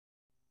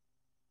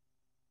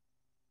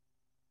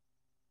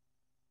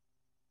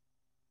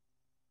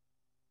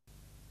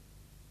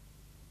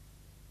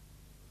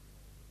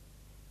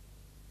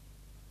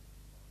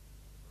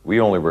we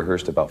only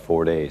rehearsed about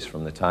 4 days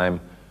from the time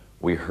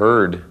we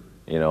heard,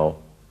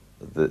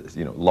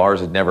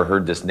 Lars had never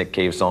heard this Nick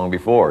Cave song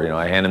before.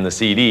 I hand him the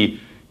CD,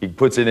 he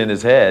puts it in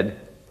his head,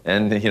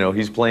 and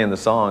he's playing the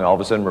song. All of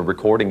a sudden, we're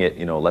recording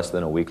it, less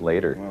than a week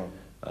later.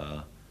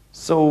 Wow.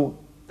 So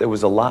there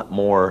was a lot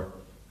more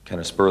kind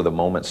of spur of the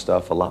moment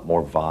stuff, a lot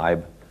more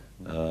vibe.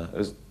 It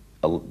was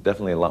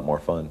definitely a lot more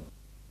fun.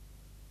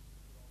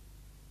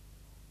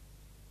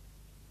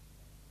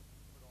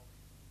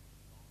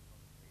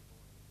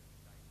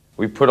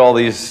 We put all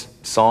these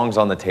songs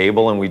on the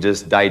table and we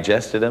just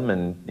digested them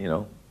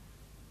and,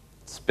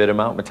 spit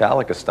them out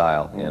Metallica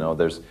style.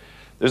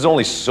 There's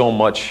only so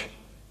much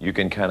you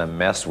can kind of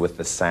mess with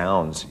the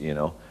sounds,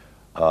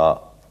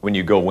 when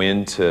you go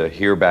in to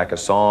hear back a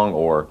song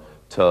or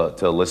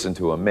to listen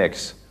to a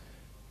mix.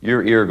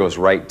 Your ear goes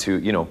right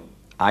to,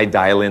 I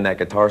dial in that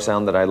guitar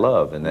sound that I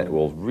love, and that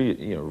will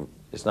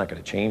it's not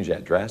going to change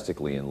that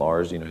drastically. And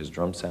Lars, his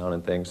drum sound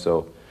and things,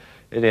 so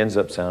it ends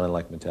up sounding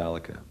like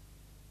Metallica.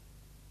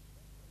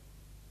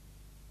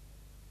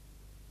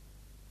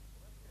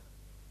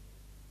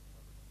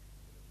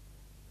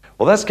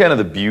 Well, that's kind of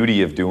the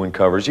beauty of doing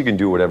covers. You can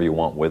do whatever you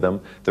want with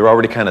them. They're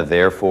already kind of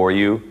there for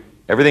you.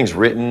 Everything's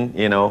written,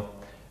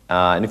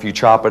 and if you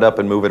chop it up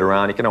and move it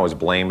around, you can always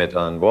blame it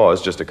on, well,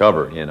 it's just a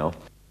cover,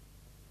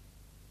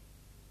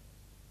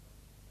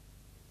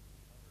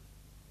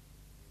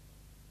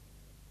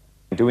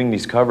 Doing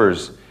these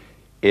covers,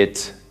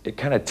 it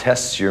kind of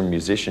tests your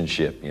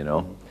musicianship,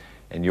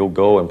 and you'll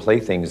go and play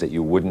things that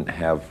you wouldn't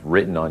have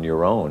written on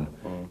your own,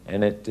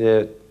 and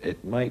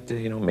it might,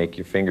 make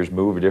your fingers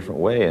move a different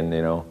way,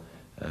 and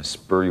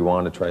spur you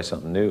on to try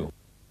something new.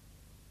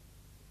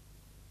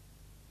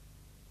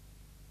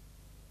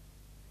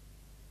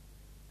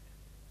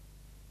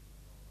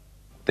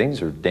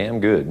 Things are damn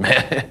good,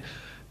 man.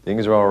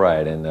 Things are all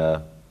right,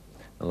 and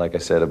like I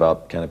said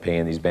about kind of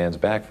paying these bands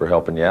back for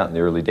helping you out in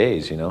the early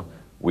days,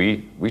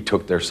 we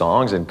took their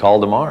songs and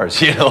called them ours,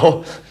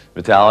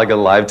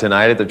 Metallica Live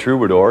Tonight at the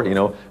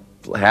Troubadour,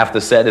 half the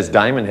set is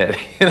Diamond Head,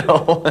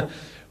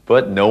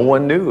 but no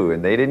one knew,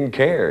 and they didn't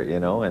care,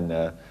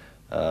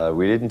 and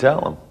we didn't tell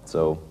them,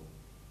 so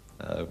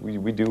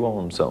we do owe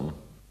them something.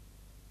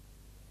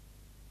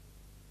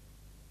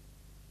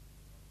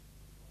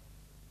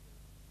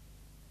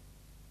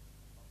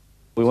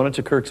 We went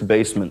into Kirk's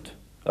basement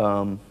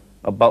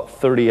about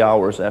 30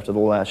 hours after the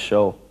last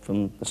show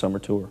from the summer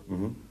tour,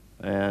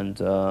 and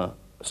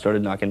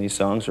started knocking these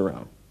songs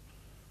around.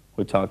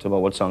 We talked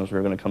about what songs we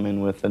were going to come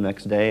in with the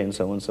next day, and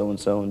so and so and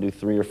so, and do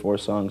 3 or 4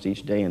 songs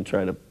each day and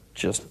try to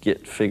just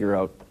figure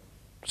out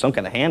some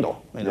kind of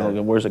handle,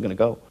 where's it going to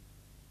go.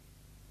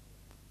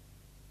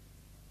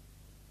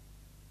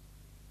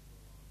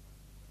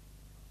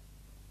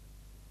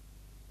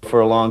 For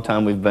a long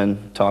time we've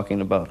been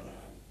talking about,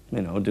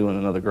 doing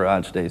another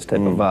Garage Days type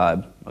of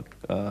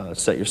vibe.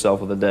 Set yourself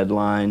with a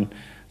deadline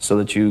so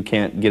that you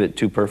can't get it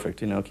too perfect,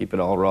 keep it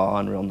all raw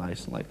and real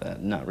nice and like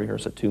that. Not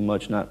rehearse it too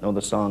much, not know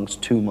the songs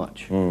too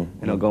much.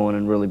 Go in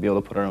and really be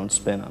able to put our own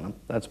spin on them.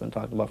 That's been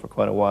talked about for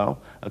quite a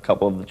while. A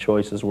couple of the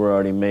choices were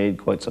already made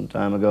quite some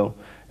time ago,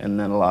 and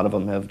then a lot of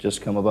them have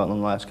just come about in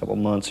the last couple of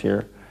months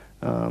here,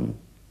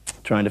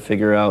 trying to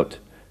figure out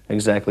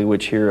exactly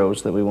which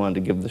heroes that we wanted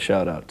to give the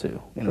shout out to.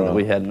 That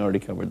we hadn't already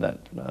covered that.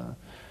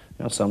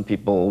 Some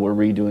people were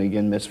redoing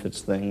again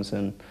Misfits things,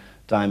 and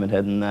Diamond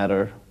Head and that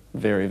are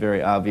very,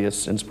 very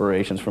obvious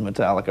inspirations from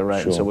Metallica,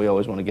 right? Sure. And so we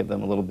always want to give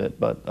them a little bit,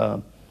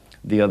 but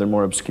the other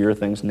more obscure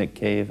things, Nick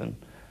Cave and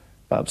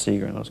Bob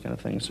Seger and those kind of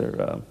things,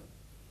 are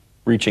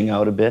reaching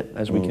out a bit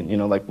as we can,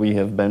 like we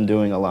have been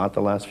doing a lot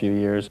the last few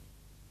years.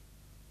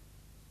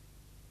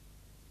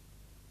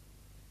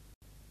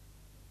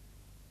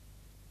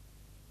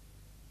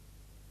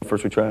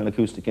 First we try on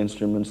acoustic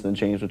instruments, then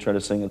James would try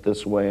to sing it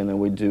this way, and then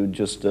we do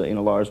just,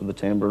 Lars with the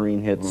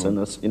tambourine hits and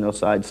the,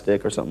 side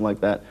stick or something like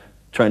that,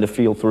 trying to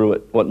feel through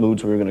it, what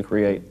moods we were going to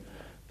create.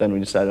 Then we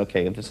decided,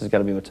 okay, this has got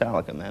to be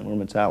Metallica, man.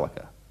 We're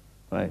Metallica,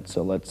 right?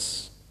 So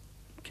let's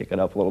kick it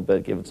up a little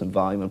bit, give it some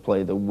volume, and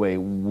play the way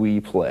we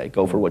play.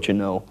 Go for what you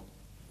know,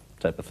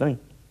 type of thing.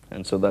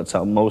 And so that's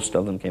how most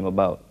of them came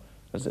about,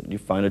 is that you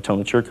find a tone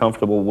that you're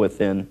comfortable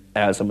within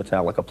as a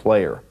Metallica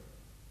player,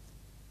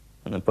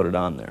 and then put it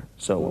on there.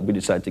 So we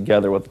decide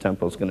together what the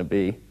tempo is going to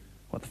be,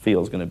 what the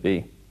feel is going to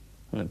be,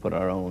 and then put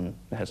our own,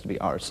 it has to be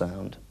our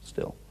sound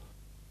still.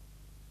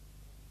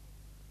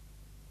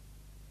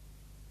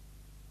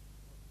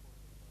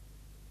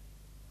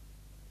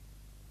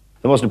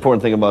 The most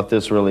important thing about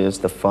this really is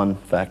the fun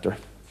factor,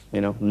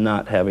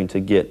 not having to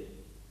get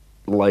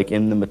like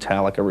in the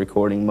Metallica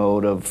recording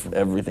mode of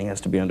everything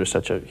has to be under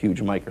such a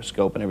huge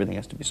microscope and everything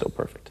has to be so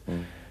perfect.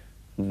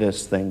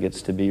 This thing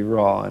gets to be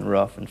raw and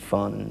rough and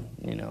fun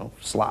and,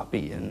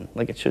 sloppy and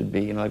like it should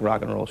be, like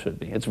rock and roll should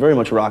be. It's very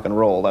much rock and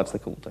roll, that's the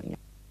cool thing.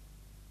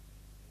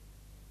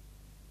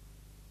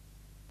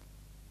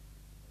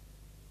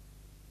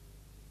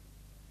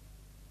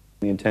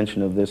 The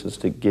intention of this is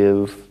to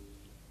give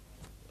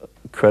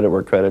credit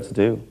where credit's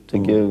due, to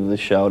give the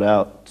shout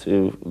out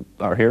to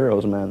our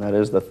heroes, man. That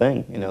is the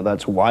thing,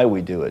 that's why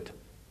we do it.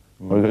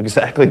 We're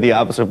exactly the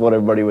opposite of what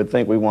everybody would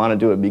think. We want to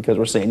do it because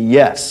we're saying,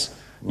 yes,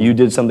 you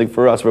did something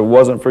for us. If it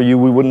wasn't for you,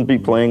 we wouldn't be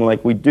playing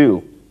like we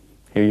do.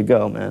 Here you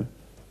go, man.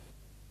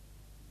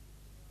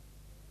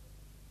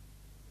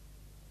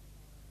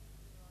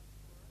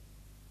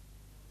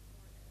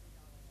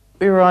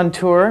 We were on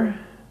tour.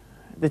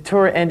 The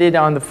tour ended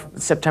on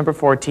September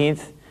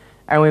 14th,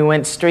 and we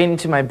went straight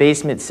into my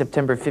basement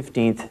September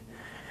 15th.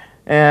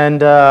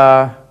 And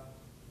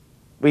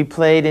we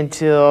played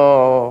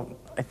until,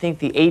 I think,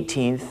 the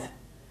 18th,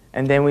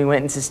 and then we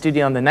went into the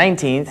studio on the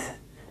 19th,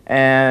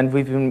 and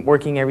we've been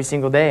working every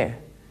single day.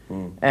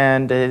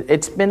 And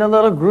it's been a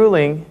little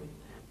grueling,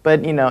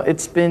 but you know,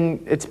 it's been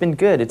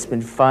good. It's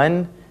been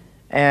fun.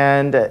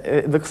 And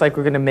it looks like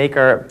we're going to make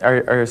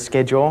our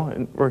schedule.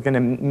 And we're going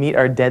to meet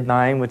our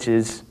deadline, which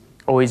is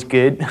always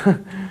good.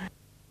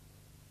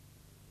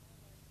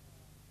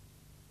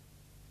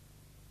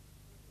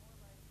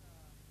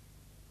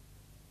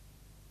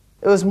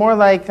 It was more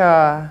like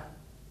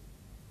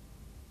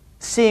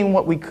seeing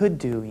what we could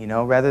do, you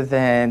know, rather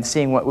than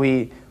seeing what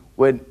we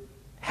would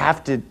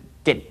have to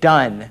get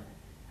done.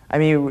 I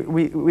mean,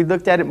 we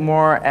looked at it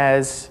more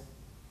as,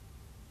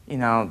 you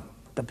know,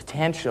 the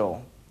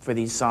potential for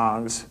these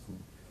songs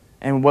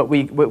and what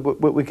we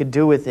could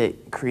do with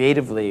it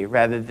creatively,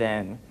 rather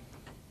than,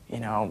 you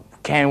know,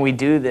 can we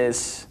do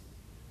this?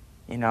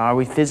 You know, are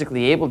we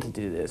physically able to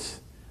do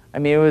this? I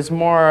mean, it was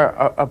more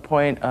a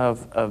point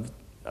of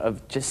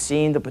just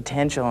seeing the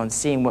potential and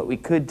seeing what we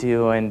could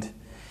do, and,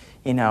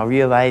 you know,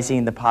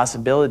 realizing the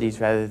possibilities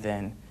rather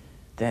than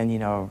you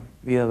know,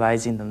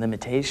 realizing the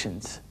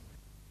limitations.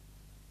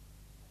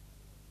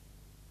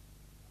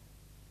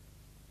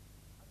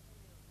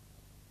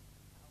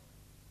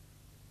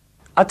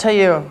 I'll tell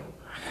you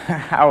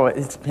how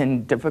it's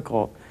been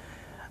difficult.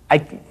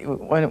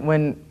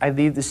 When I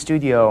leave the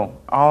studio,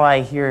 all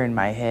I hear in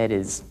my head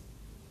is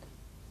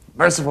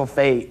Merciful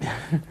Fate,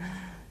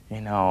 you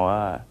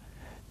know,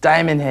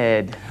 Diamond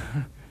Head.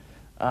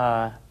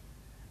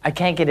 I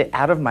can't get it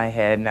out of my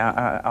head.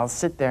 Now I'll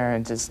sit there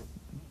and just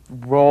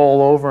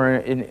roll over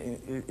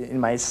in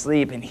my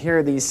sleep and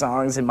hear these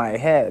songs in my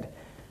head.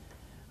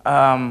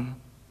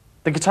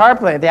 The guitar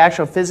playing, the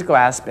actual physical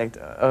aspect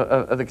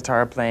of the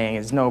guitar playing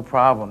is no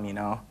problem, you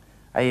know.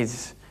 I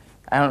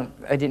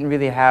didn't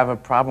really have a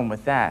problem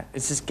with that.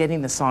 It's just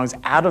getting the songs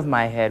out of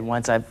my head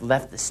once I've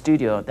left the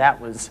studio. That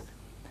was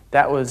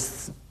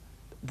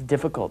the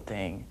difficult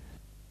thing.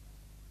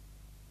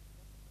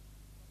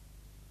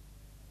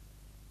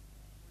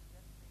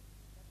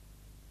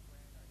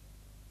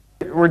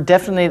 We're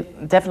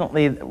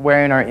definitely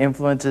wearing our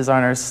influences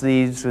on our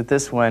sleeves with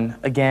this one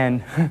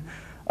again.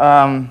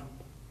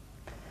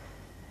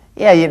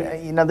 Yeah,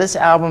 you know, this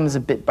album is a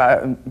bit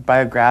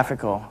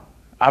biographical,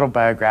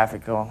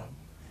 autobiographical,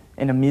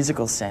 in a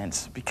musical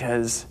sense,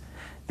 because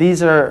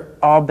these are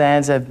all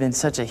bands that have been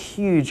such a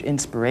huge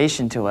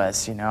inspiration to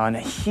us, you know, and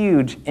a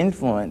huge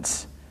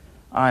influence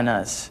on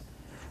us.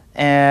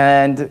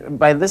 And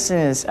by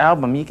listening to this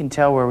album, you can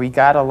tell where we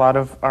got a lot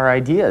of our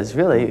ideas,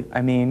 really.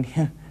 I mean,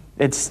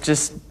 it's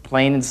just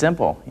plain and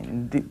simple.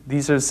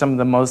 These are some of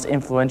the most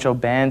influential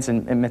bands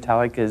in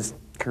Metallica's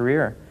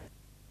career.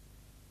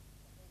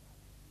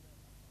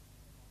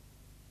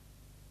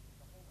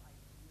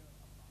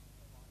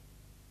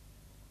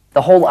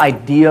 The whole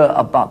idea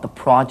about the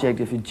project,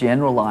 if you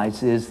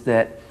generalize, is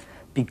that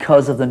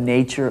because of the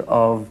nature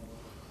of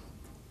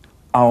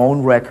our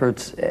own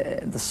records,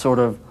 the sort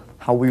of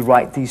how we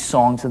write these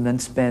songs and then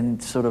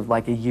spend sort of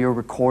like a year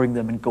recording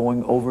them and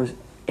going over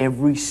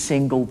every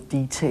single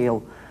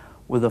detail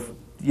with a,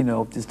 you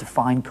know, just a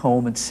fine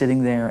comb and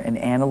sitting there and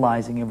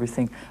analyzing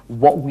everything.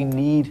 What we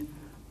need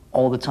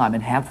all the time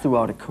and have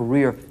throughout a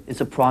career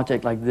is a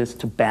project like this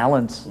to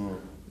balance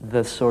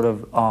the sort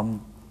of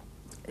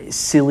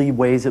silly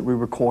ways that we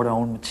record our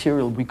own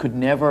material. We could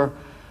never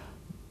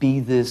be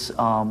this,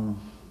 I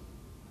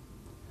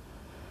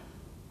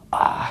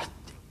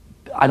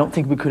don't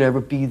think we could ever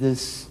be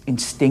this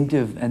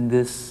instinctive and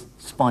this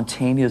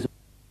spontaneous.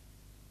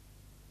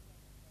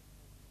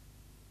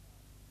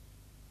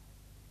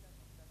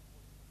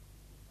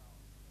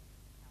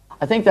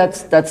 I think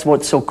that's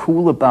what's so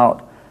cool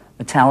about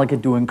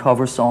Metallica doing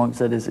cover songs,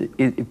 that is,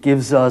 it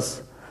gives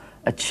us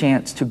a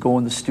chance to go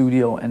in the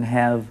studio and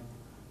have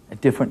a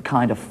different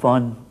kind of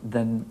fun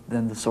than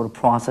the sort of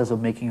process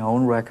of making our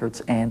own records.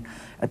 And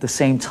at the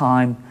same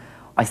time,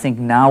 I think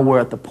now we're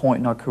at the point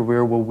in our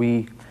career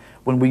where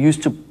when we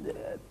used to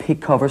pick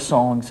cover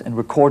songs and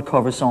record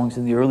cover songs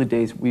in the early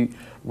days, we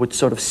would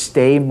sort of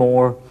stay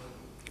more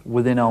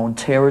within our own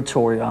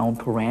territory, our own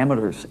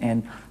parameters,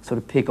 and sort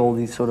of pick all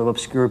these sort of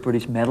obscure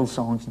British metal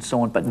songs and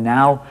so on. But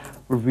now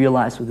we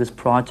realize with this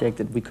project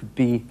that we could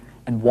be,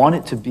 and want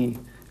it to be,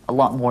 a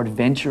lot more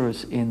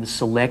adventurous in the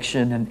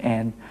selection,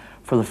 and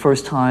for the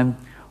first time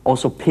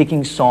also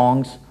picking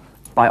songs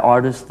by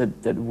artists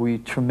that we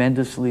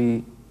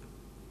tremendously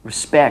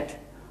respect,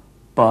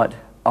 but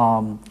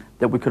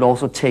that we could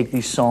also take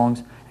these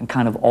songs and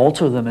kind of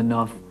alter them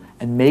enough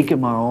and make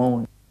them our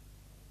own.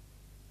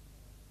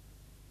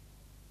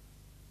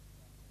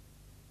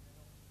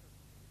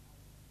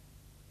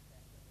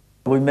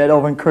 We met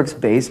over in Kirk's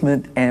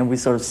basement, and we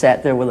sort of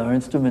sat there with our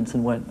instruments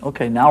and went,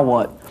 okay, now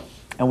what?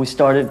 And we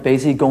started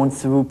basically going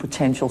through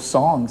potential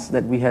songs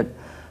that we had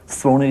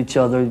thrown at each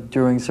other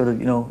during sort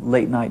of,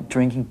 late night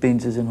drinking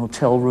binges in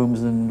hotel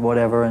rooms and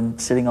whatever,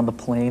 and sitting on the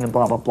plane and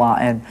blah, blah, blah.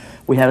 And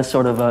we had a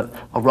sort of a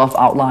rough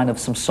outline of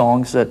some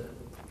songs that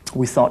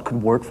we thought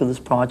could work for this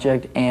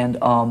project. And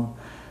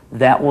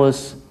that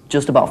was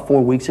just about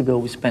 4 weeks ago.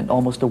 We spent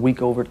almost a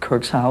week over at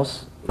Kirk's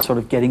house, sort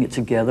of getting it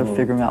together,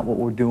 figuring out what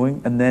we're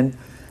doing. And then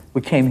we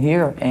came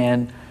here,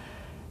 and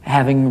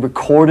having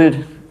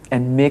recorded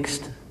and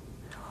mixed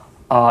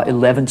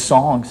 11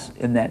 songs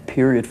in that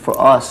period, for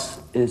us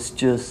is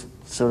just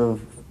sort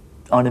of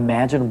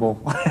unimaginable.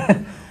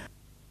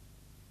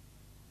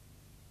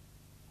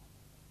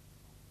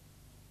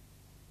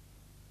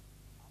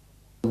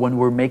 When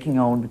we're making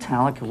our own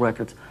Metallica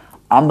records,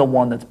 I'm the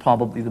one that's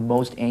probably the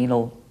most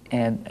anal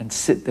and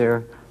sit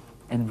there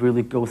and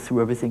really go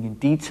through everything in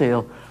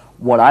detail.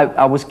 What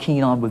I was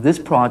keen on with this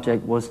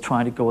project was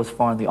trying to go as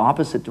far in the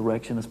opposite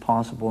direction as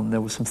possible, and there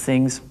were some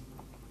things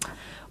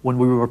when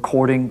we were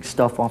recording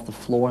stuff off the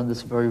floor in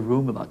this very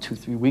room about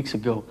 2-3 weeks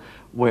ago,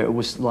 where it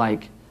was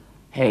like,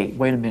 hey,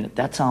 wait a minute,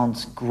 that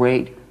sounds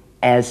great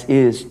as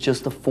is,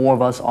 just the four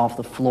of us off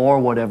the floor,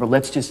 whatever,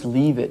 let's just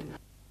leave it.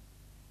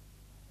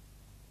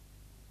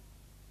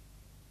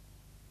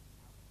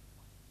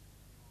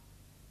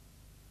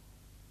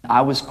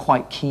 I was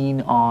quite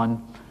keen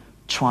on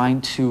trying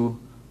to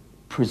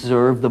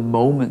preserve the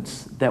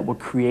moments that were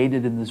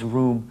created in this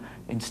room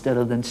instead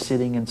of then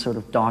sitting and sort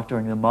of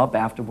doctoring them up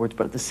afterwards.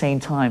 But at the same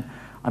time,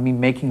 I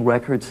mean, making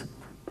records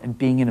and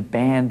being in a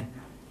band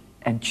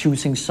and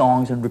choosing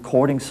songs and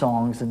recording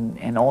songs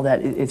and all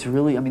that, it's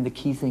really, I mean, the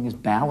key thing is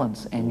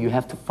balance, and you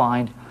have to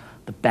find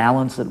the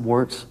balance that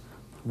works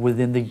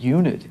within the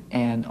unit.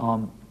 And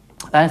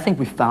I think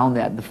we found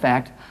that. The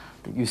fact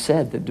that you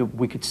said that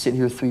we could sit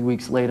here 3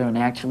 weeks later and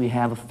actually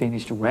have a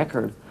finished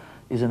record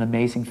is an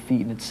amazing feat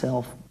in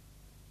itself.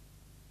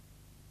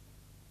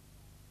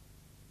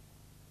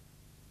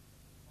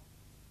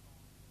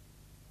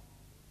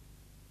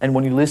 And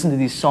when you listen to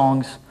these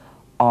songs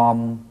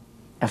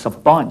as a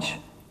bunch,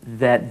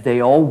 that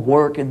they all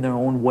work in their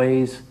own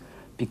ways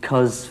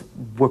because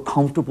we're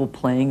comfortable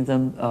playing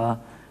them.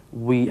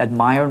 We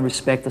admire and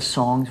respect the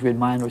songs, we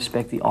admire and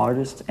respect the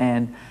artists,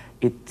 and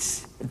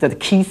it's the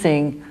key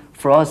thing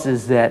for us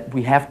is that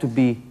we have to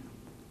be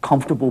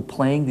comfortable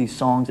playing these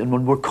songs, and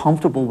when we're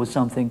comfortable with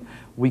something,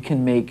 we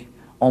can make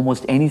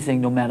almost anything,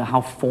 no matter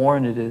how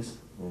foreign it is,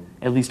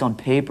 at least on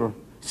paper,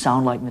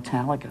 sound like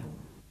Metallica.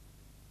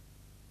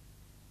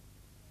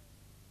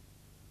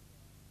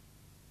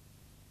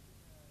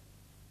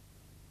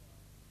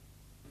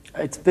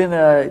 It's been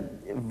a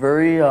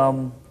very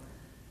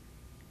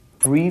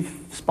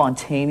brief,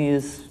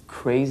 spontaneous,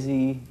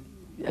 crazy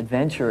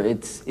adventure.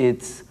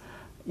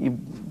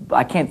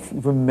 I can't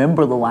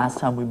remember the last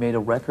time we made a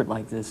record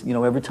like this. You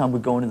know, every time we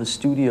go into the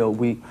studio,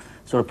 we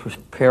sort of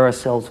prepare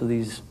ourselves with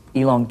these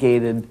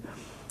elongated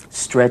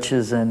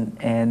stretches,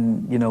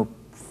 and you know,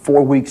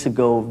 4 weeks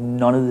ago,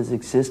 none of this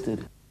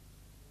existed.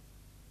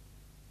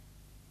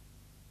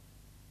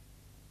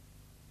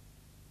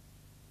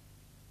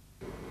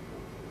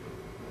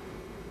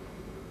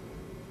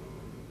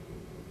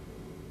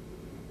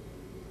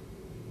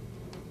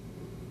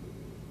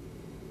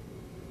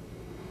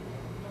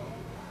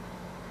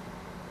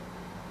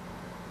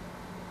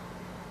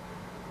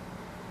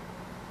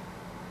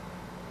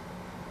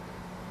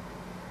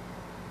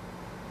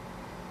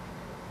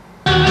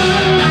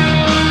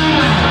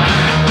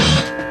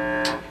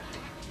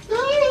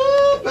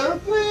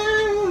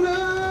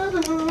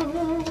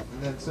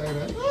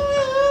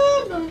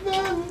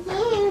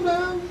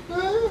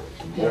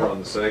 More on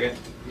the second?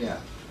 Yeah.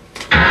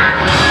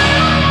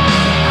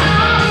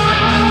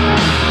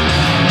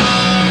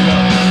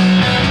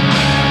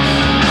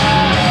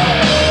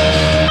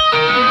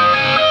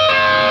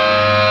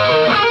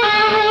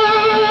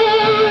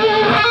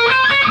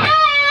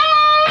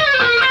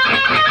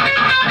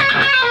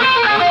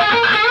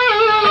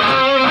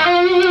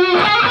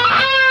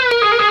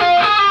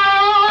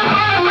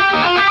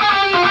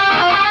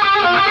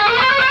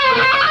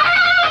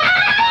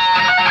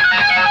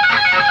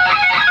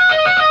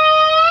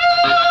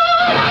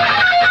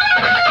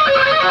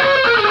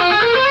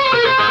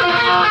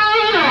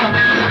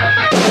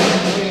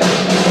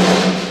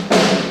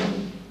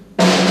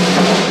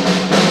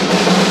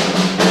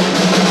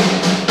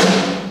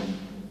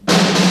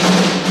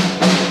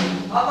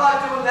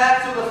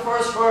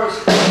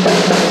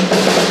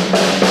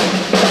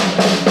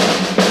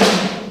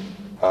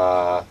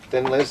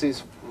 Thin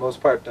Lizzy's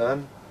most part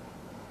done.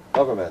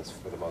 Overman's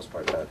for the most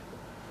part done.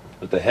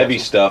 But the heavy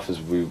stuff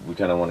is we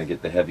kind of want to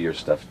get the heavier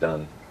stuff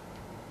done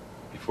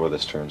before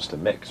this turns to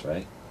mix,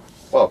 right?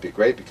 Well, it'd be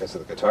great because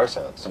of the guitar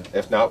sounds.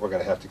 If not, we're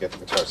going to have to get the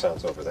guitar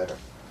sounds over there.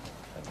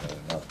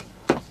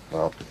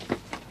 Well,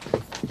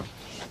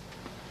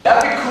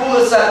 That'd be cool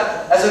as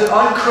an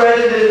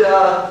uncredited,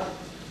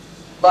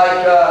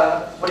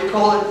 what do you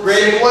call it?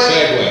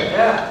 Segue.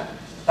 Yeah.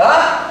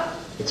 Huh?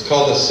 It's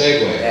called a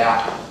segue.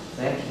 Yeah.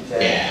 Thank you.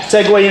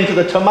 Segue into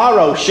the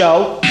Tomorrow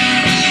Show.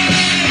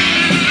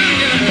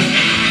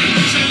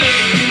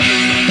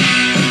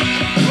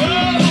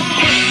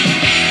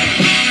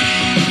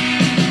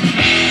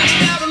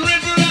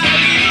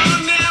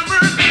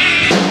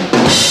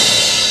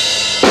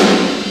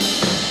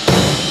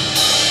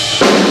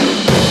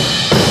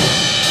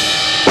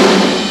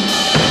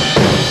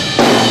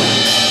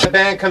 The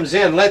band comes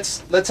in,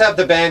 let's have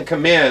the band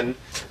come in,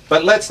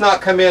 but let's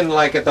not come in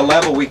like at the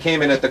level we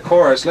came in at the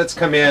chorus. Let's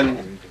come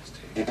in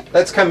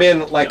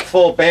like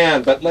full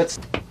band, but let's.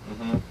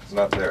 It's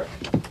not there.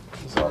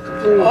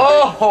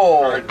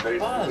 Oh!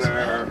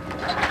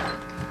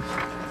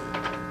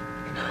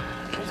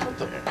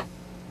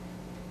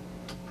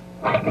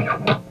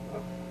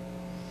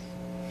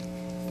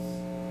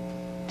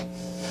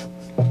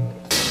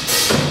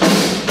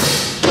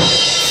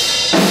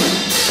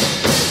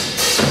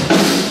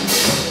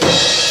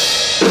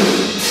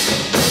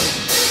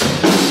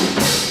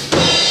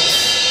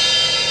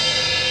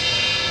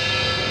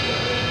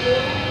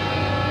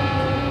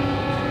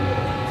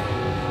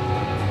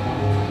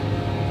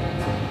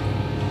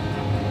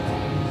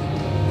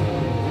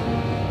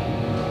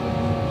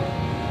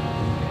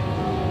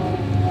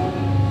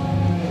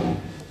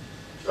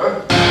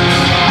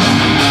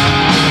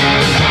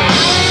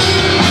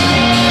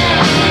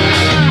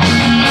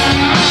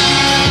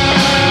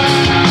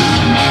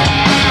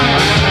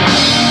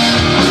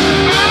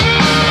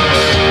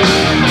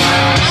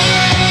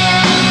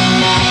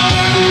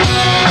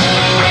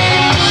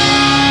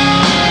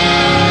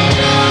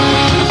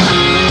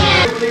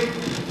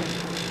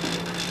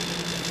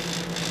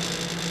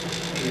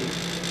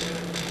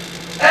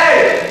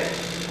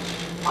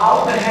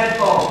 Out the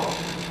headphones.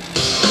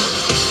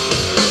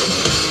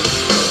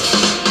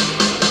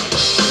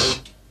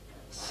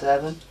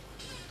 Seven.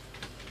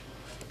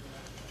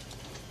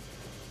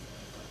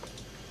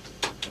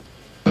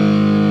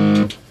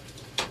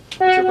 It's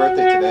your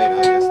birthday today,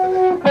 not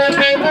yesterday.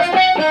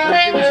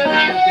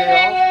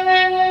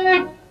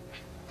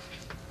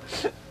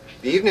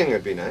 The evening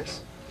would be nice.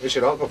 We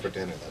should all go for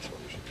dinner. That's what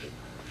we should do.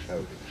 That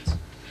would be nice.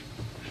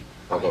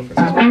 I'll go for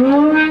dinner.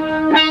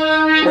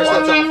 Of course,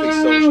 that's awfully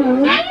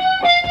social.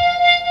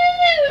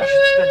 You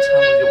should spend time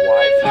with your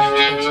wife. You should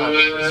spend time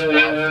with his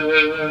wife.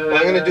 Well,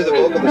 I'm going to do the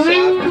vocal this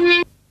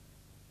afternoon.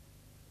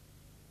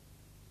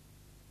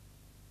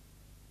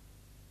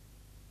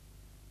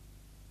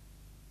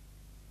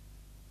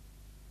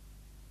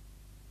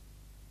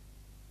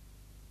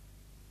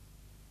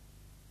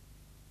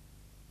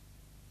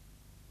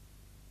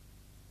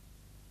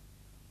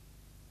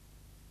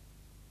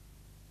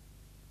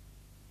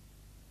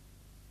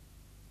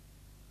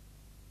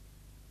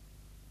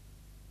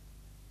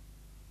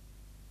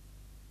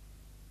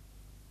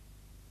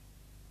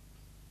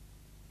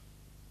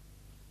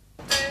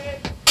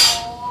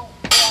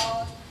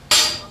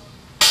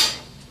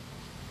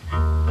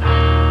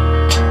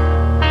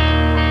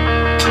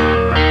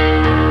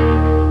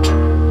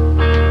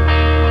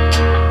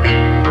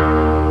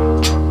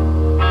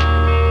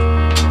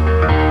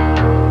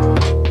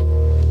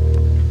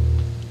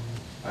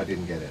 I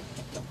didn't get in.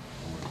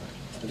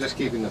 I'm just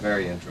keeping the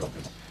very intro.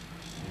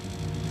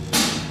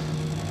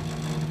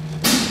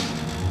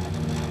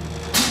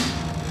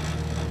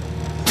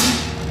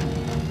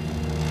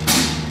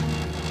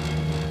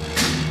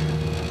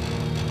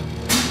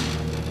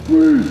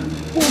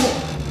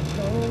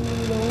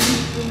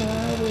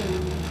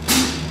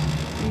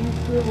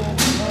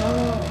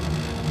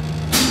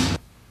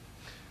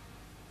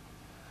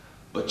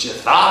 But your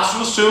thoughts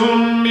will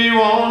soon be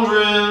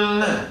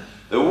wandering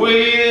the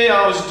way they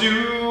always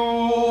do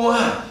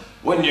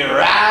when you're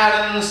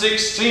riding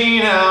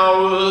 16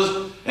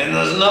 hours and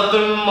there's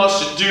nothing much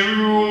to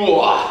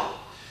do,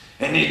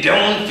 and you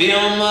don't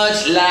feel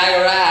much like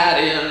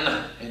riding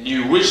and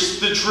you wish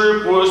the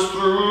trip was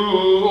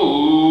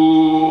through.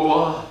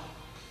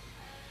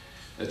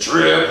 The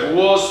trip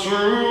was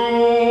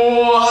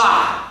through,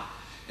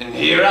 and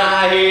here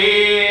I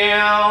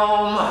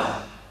am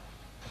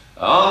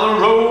on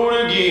the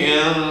road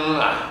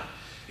again.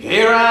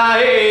 Here I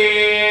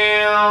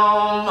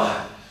am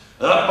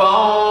up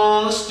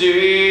on the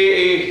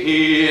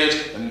stage,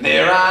 and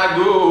there I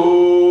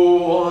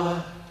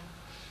go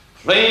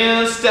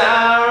playing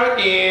star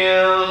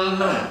again.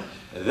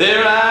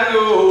 There I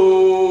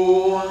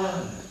go,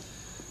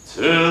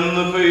 turn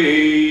the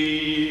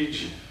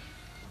page.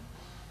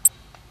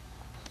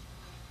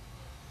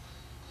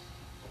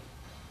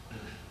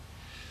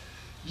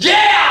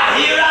 Yeah,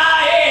 here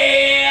I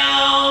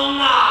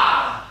am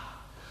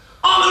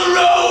on the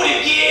road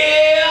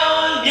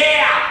again.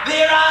 Yeah,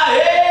 there I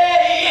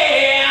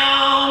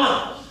am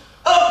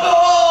up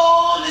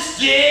on the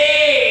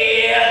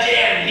stage,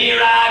 and here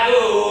I go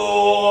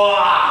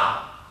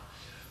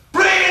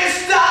playing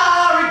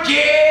star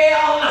again.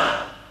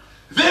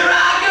 There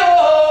I go,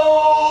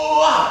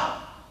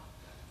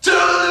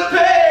 turn the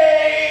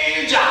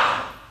page.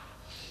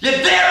 Yeah,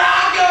 there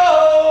I go,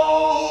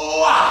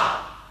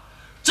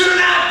 turn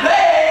that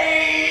page.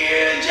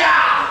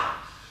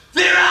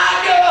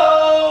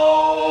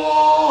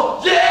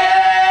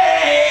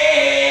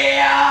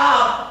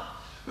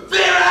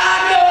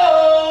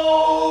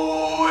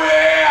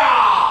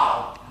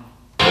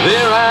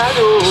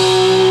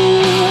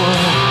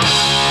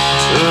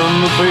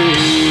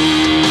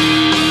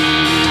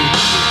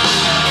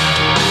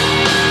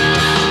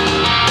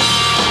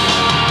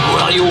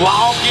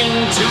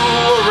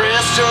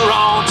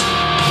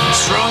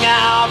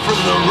 from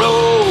the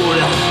road,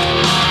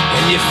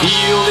 and you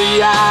feel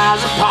the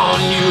eyes upon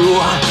you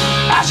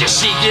as you're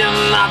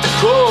shaking out the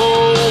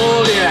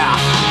cold. Yeah,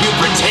 you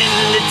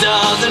pretend it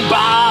doesn't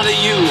bother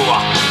you,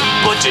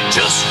 but you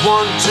just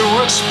want to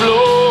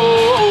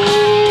explode.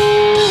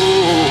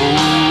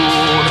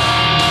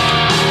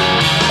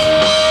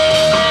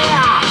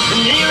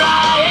 And here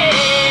I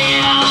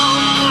am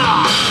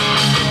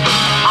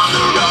on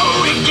the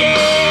road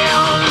again,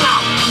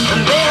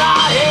 and there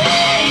I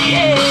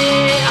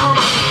am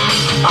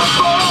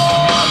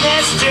aboard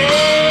this stage.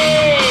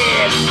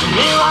 And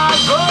here I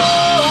go,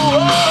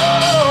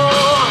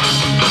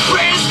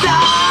 praise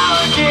God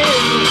again.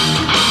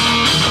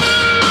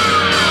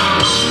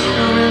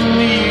 In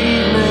the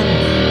evening,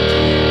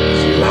 as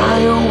you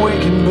lie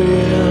awake in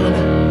bed,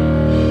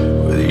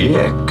 with the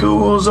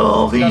echoes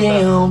of the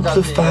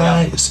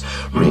amplifiers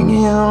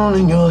ringing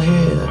in your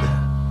head,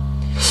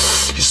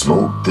 you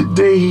smoke the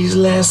day's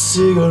last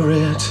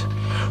cigarette,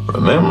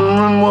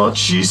 remembering what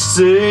she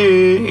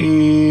said.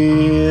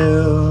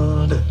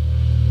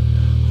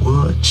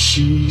 What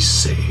she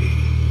said.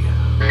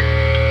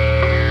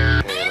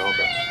 Hanging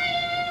over.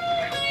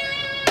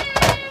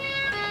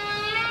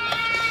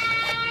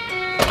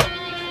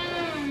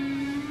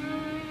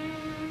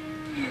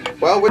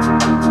 Well, which...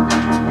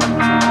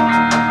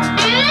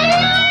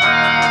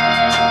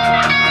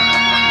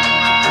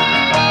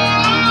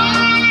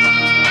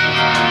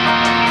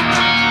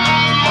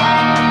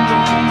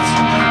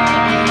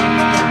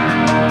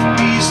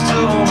 East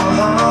of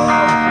Omaha,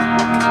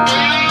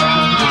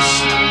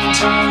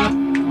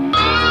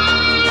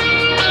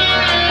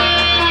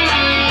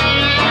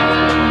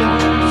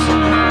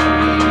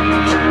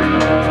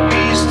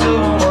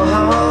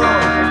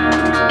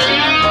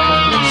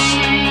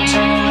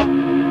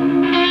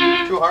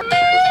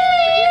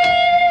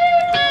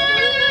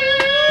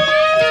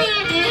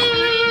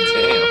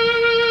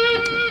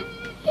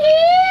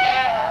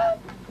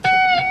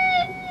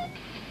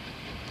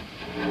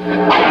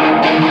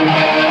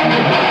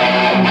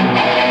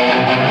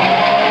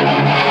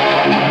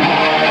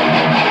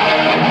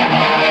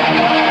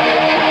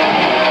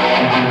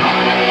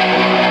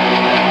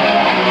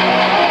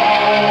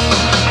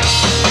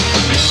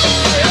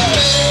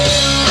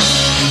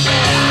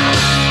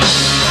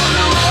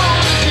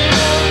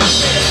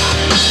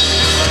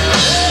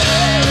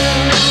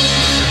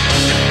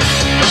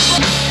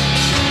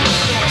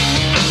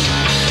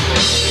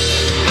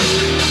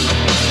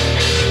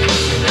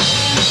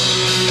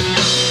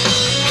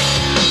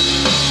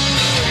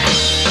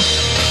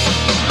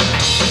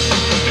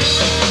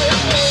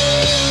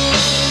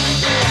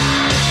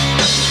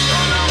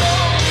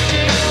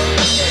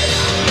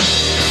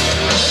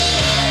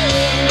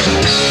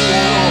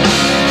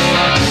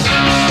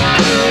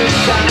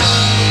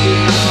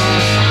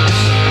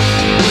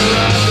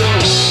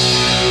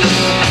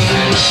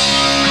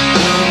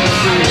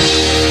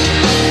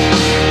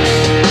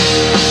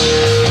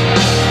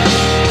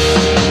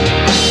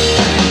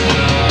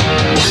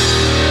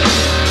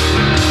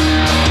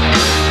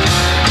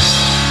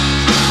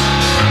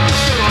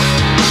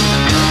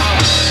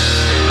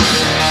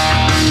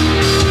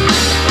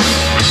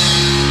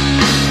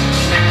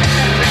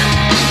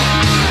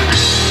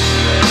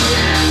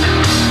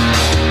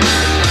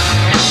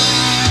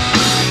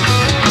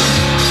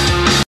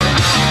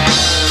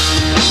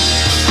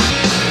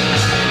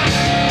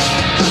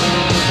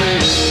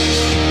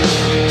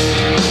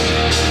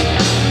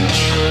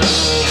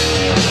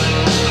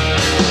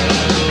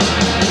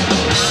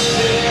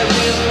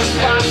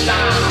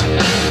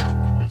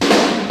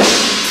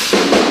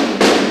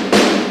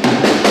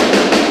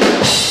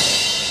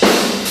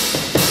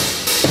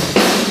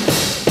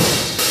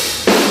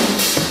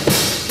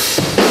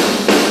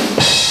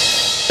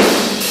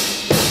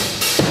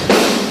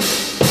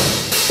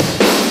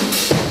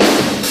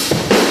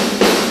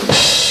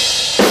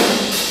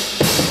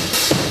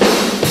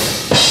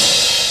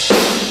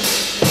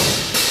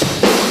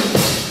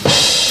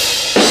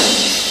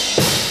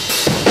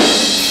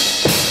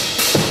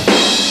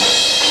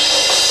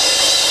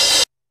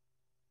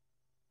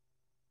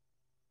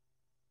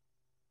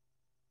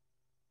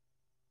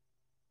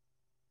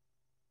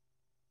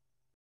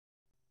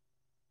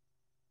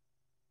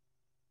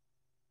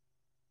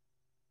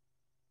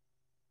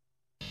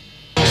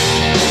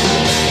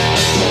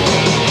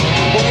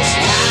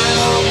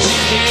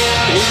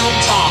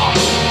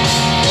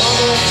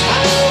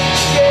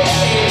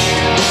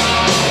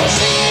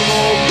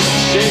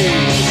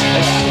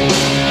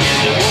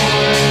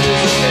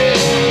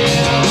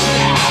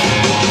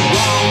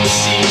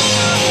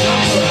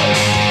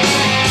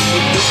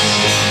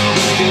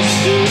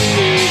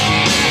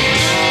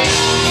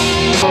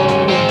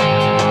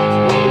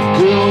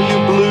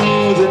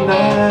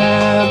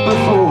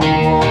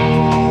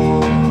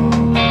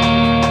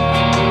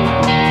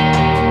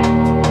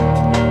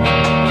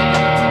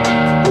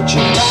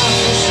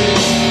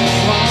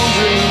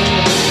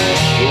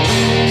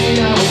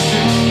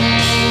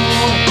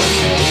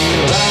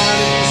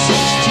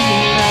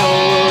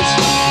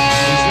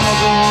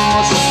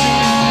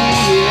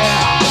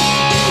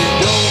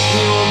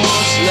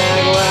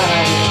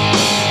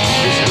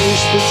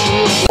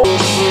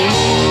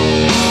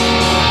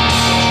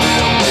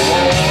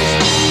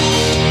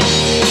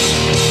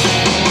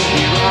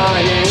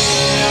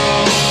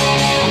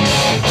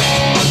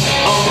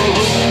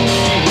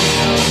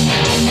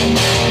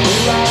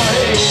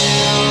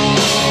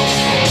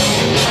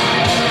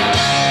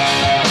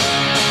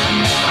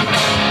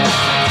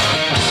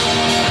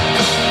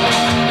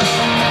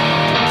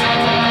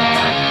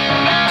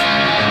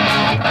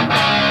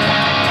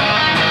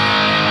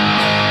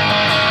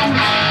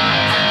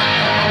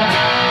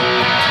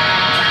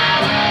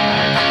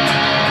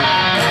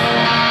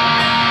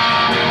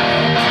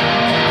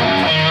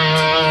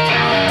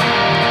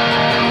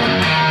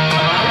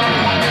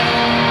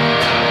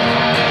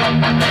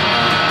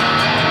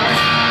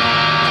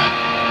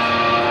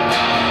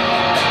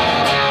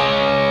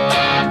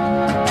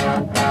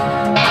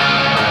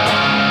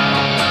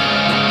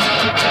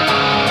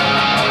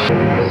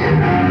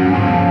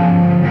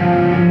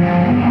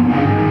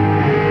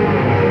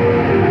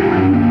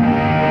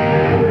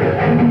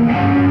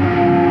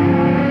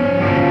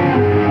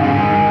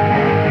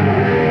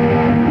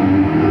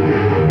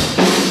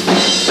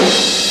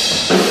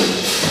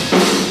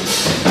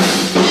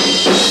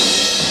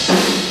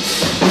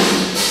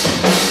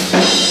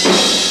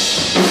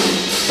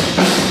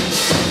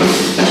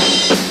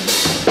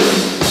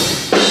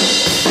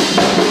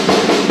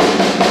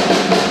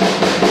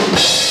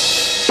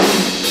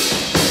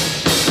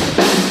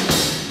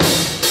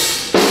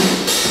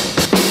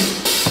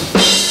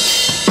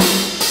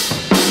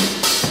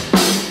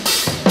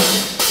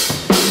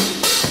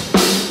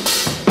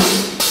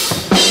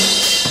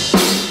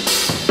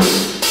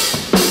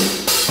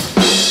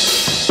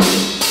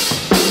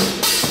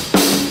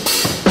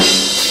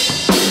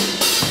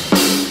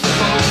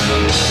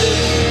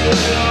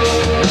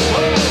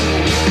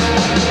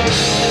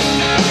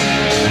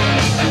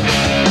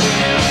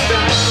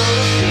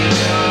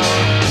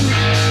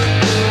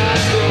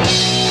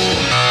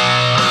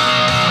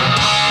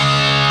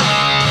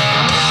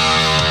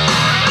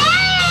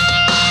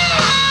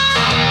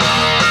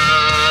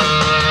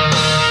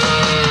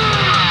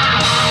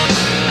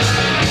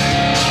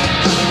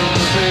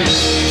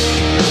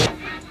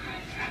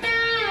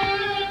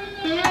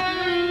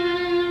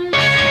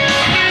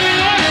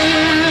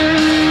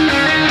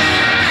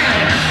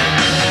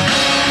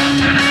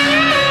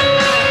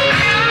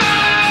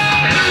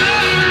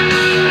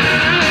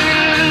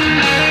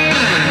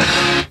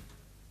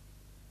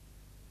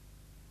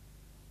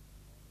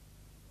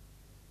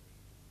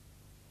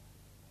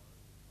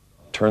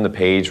 Turn the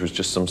Page was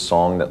just some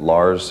song that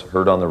Lars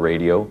heard on the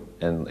radio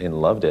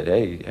and loved it.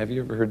 Hey, have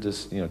you ever heard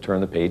this, Turn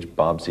the Page,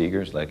 Bob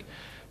Seger's? Like,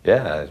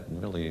 yeah, I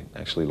really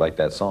actually like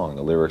that song.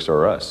 The lyrics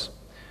are us.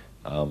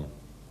 So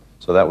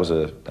that was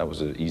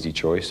an easy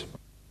choice.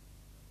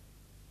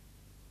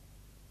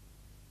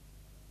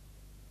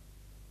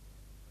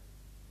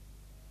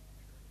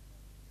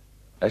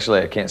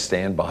 Actually, I can't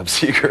stand Bob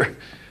Seger,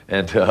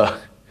 and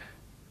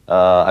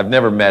I've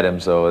never met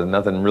him, so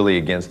nothing really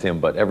against him,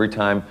 but every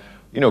time,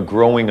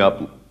 growing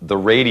up, the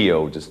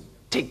radio, just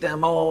take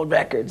them old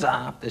records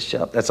off the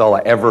shelf. That's all I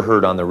ever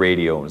heard on the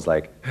radio. It was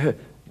like,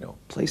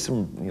 play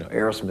some,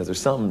 Aerosmith or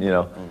something,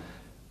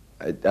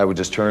 I would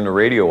just turn the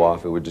radio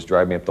off. It would just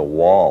drive me up the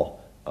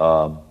wall.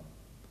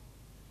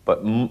 But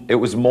it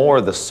was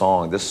more the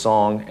song. This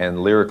song,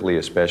 and lyrically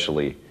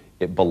especially,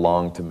 it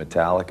belonged to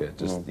Metallica,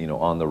 just,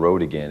 on the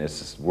road again. It's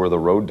just, we're the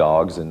road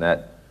dogs, and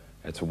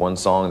that's one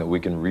song that we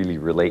can really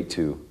relate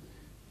to.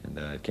 And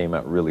it came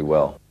out really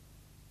well.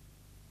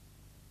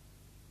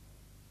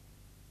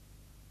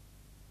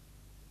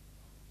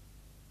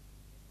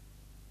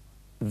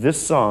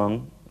 This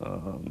song,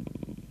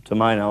 to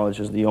my knowledge,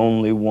 is the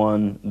only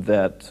one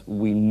that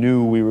we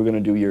knew we were going to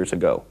do years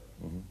ago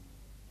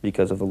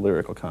because of the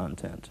lyrical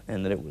content,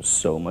 and that it was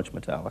so much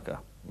Metallica.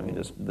 I mean,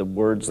 just the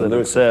words that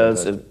it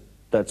says,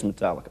 that's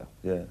Metallica.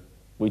 Yeah.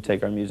 We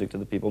take our music to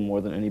the people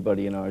more than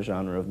anybody in our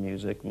genre of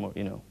music, more,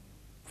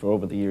 for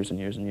over the years and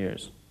years and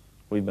years.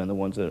 We've been the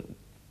ones that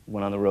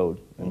went on the road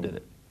and did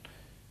it.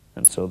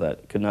 And so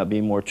that could not be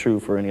more true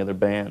for any other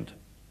band.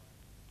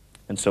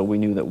 And so we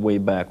knew that way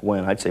back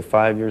when, I'd say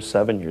 5 years,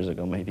 7 years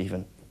ago maybe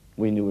even,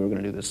 we knew we were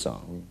going to do this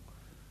song.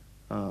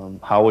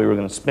 How we were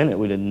going to spin it,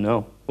 we didn't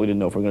know. We didn't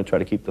know if we were going to try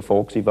to keep the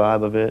folksy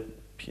vibe of it,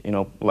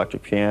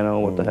 electric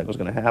piano, what the heck was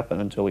going to happen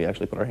until we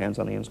actually put our hands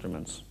on the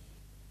instruments.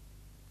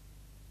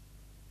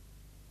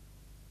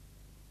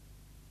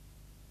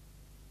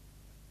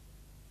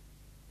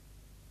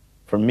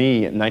 For me,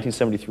 in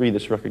 1973,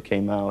 this record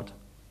came out.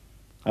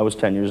 I was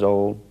 10 years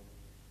old.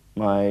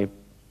 My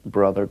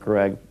brother,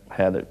 Greg,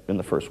 had it in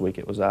the first week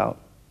it was out,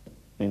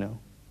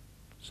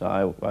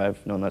 So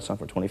I've known that song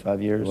for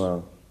 25 years.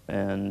 Wow.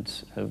 And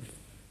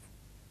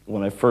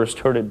when I first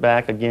heard it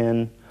back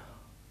again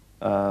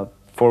 4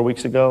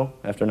 weeks ago,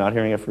 after not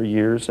hearing it for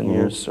years and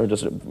years, or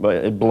just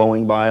it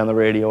blowing by on the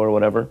radio or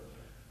whatever,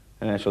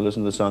 and actually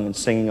listening to the song and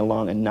singing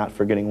along and not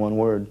forgetting one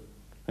word,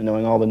 and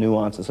knowing all the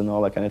nuances and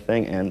all that kind of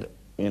thing, and,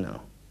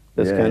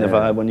 this kind of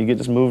vibe, when you get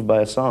just moved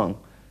by a song,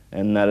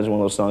 And that is one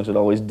of those songs that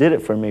always did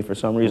it for me. For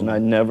some reason, I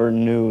never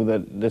knew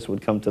that this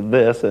would come to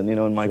this, and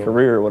in my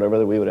career or whatever,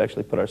 that we would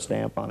actually put our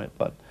stamp on it.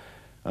 But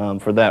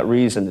for that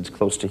reason, it's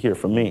close to here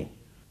for me.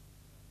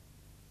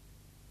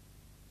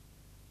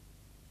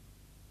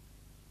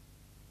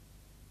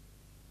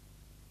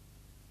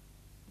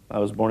 I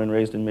was born and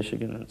raised in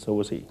Michigan, and so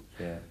was he.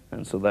 Yeah.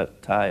 And so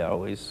that tie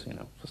always,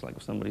 just like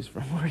if somebody's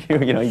from where you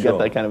get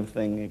that kind of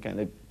thing, you're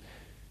kind of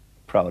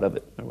proud of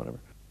it or whatever.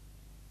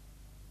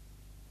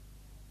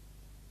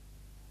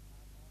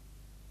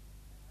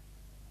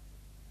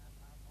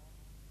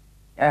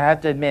 I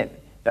have to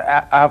admit,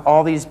 that out of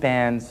all these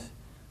bands,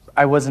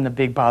 I wasn't a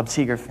big Bob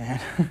Seger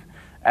fan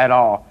at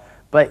all.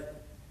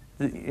 But,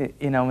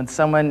 when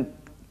someone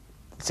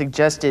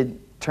suggested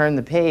Turn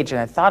the Page, and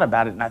I thought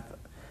about it, and I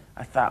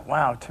thought,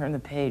 wow, Turn the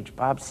Page,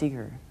 Bob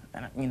Seger.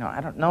 And,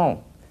 I don't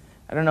know.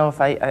 I don't know if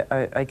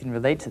I can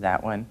relate to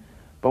that one.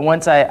 But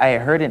once I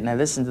heard it and I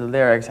listened to the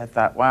lyrics, I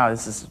thought, wow,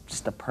 this is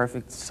just a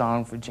perfect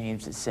song for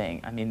James to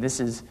sing. I mean,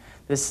 this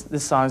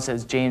song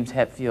says James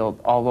Hetfield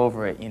all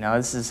over it.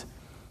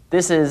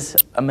 This is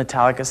a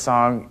Metallica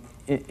song,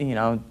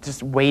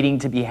 just waiting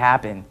to be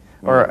happen,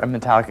 or a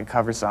Metallica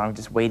cover song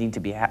just waiting to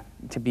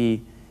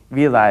be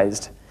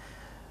realized.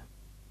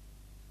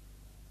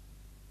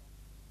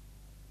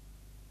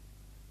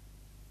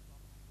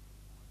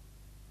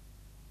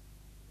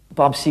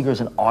 Bob Seger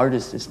as an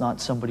artist is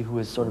not somebody who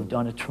has sort of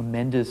done a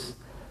tremendous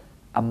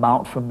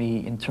amount for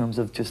me in terms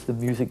of just the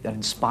music that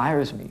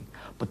inspires me.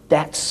 But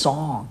that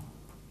song,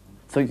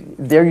 so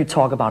there you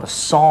talk about a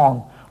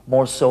song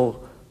more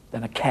so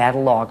than a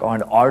catalog or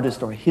an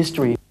artist or a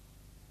history.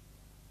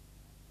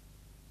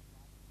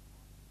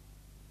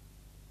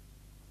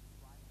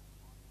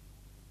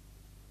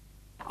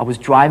 I was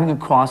driving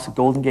across the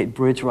Golden Gate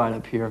Bridge right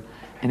up here,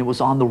 and it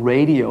was on the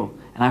radio,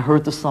 and I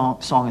heard the song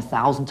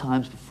 1,000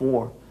 times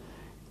before,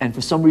 and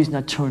for some reason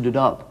I turned it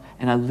up,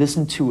 and I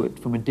listened to it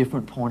from a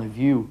different point of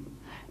view,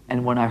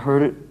 and when I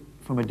heard it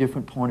from a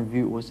different point of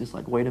view, it was just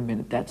like, wait a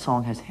minute, that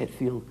song has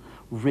Hetfield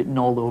written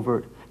all over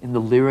it, in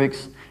the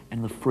lyrics,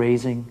 and the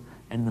phrasing,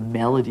 and the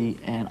melody,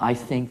 and I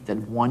think that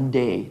one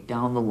day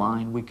down the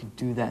line we could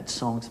do that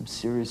song some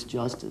serious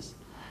justice.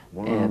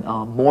 Wow. And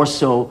more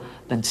so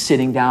than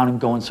sitting down and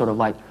going sort of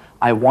like,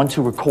 I want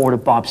to record a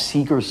Bob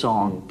Seger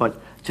song,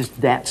 but just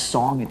that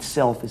song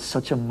itself is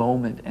such a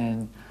moment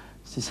and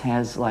just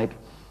has like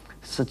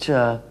such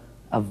a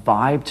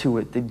vibe to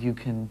it that you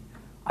can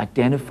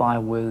identify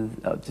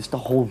with just the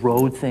whole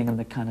road thing and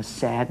the kind of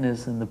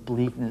sadness and the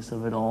bleakness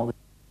of it all.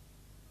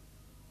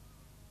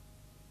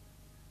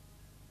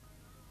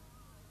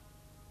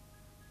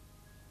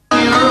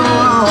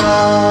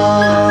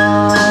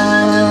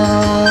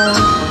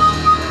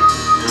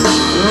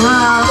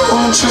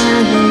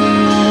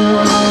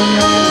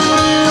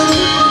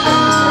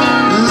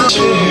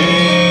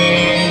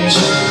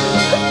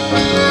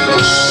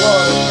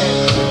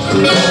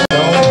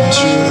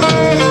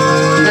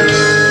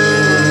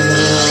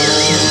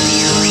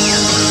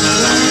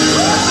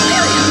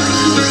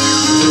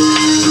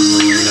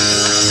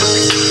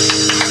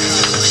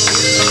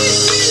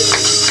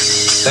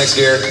 Thanks,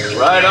 Jared.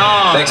 Right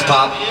on. Thanks,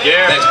 Pop.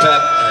 Yeah. Thanks,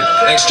 Pep.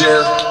 Thanks,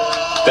 Jared.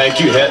 Thank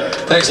you, Het.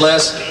 Thanks,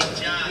 Les.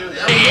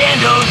 The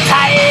end of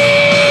time.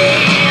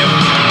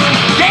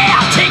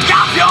 Yeah, take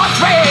off your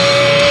dress.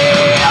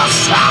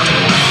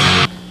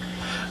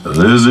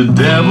 There's a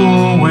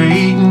devil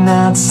waiting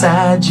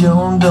outside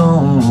your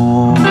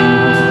door.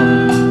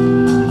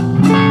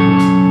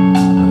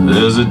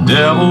 There's a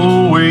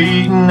devil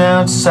waiting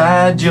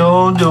outside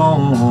your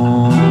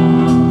door.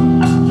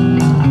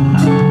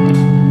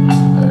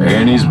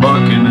 And he's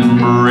bucking and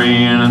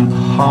braying and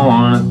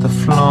pawing at the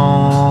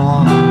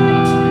floor.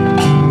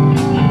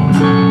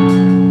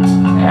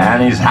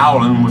 And he's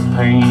howling with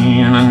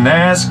pain and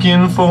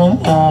asking for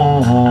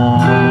more.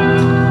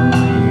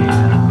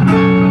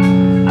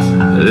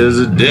 There's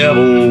a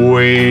devil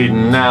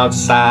waiting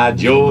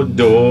outside your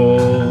door.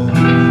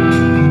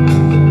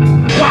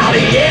 While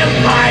the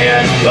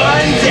empire's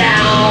burned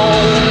down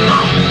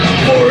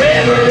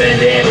forever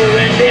and ever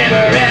and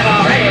ever,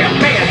 ever,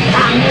 amen.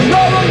 I'm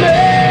your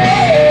man.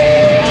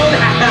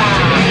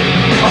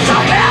 So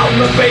help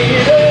me,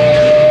 baby.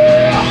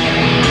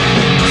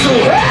 So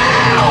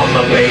help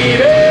me,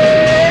 baby.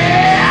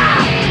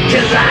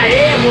 'Cause I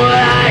am what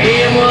I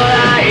am, what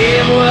I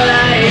am, what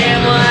I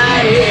am, what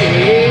I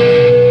am.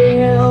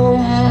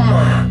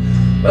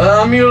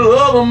 I'm your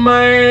lover,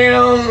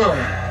 man.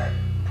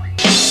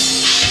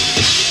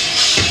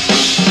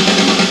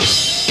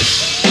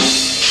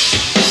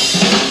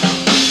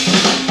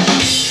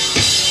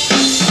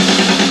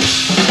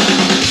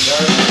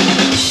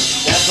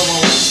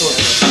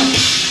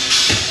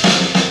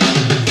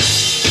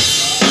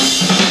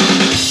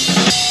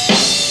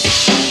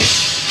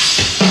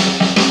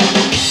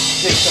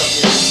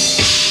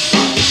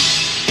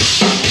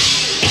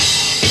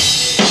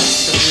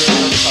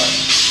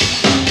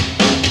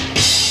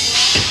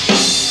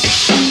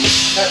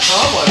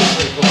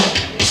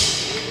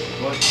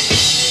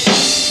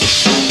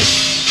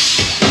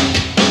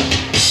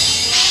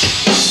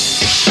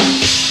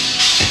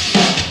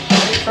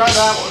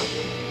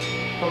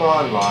 Come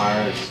on,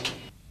 Lars.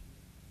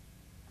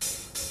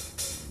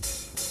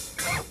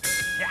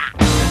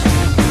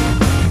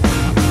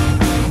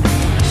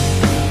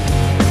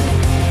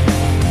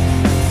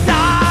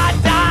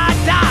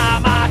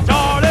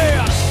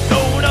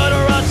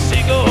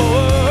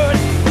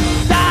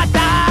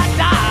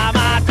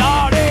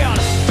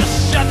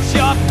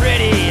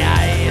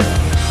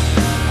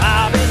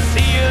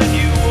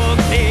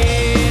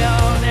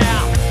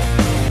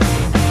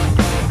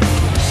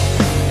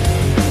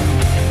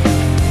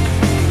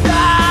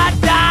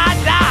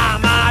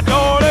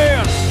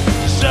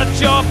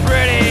 Your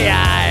pretty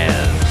eyes,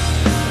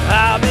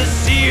 I'll be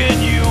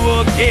seeing you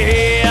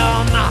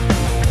again.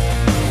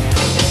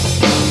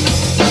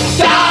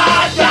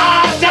 Da da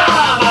da,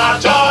 my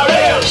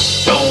darling,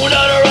 don't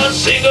utter a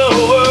single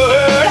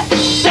word.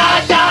 Da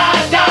da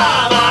da,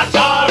 my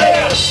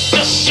darling,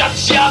 just shut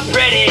your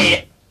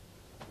pretty.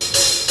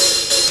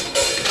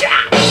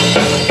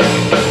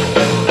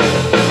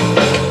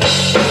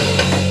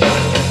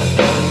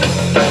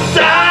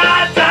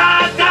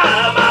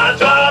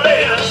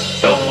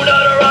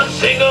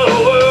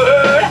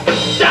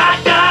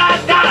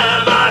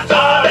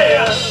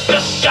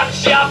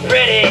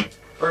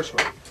 First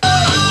one.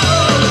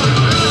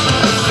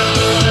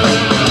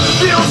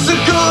 Feel so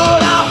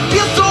good, I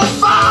feel so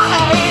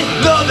fine.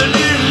 Love the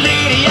little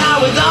lady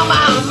always on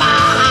my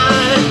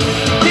mind.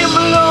 Him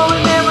alone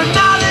every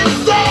night and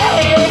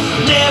day.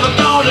 Never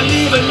gonna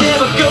leave her,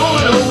 never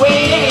going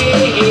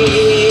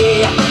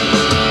away.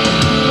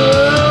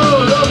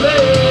 Oh,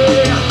 lovely.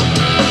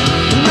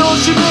 No,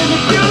 she made me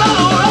feel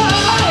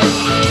alright.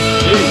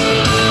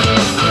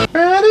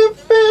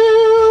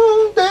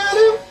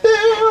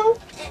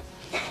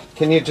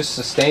 Can you just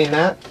sustain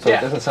that so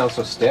it doesn't sound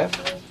so stiff?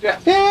 Yeah.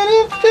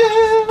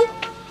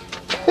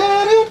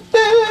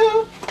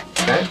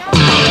 Okay.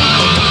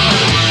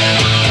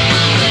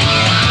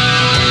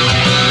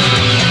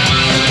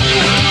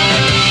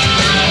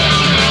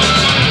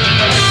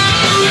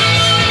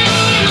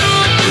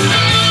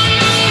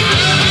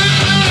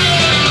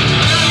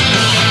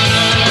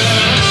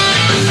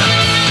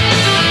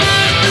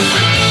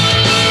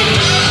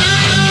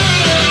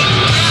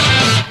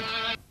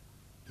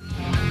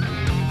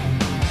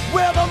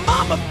 Well, the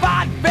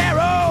mummified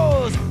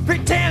pharaohs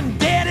pretend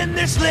dead in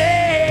their sleep,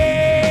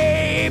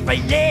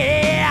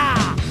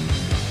 yeah.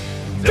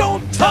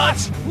 Don't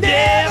touch,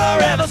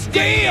 never ever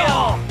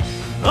steal,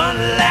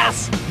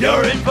 unless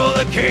you're in for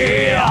the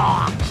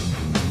kill.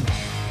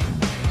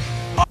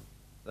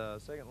 The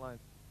second line.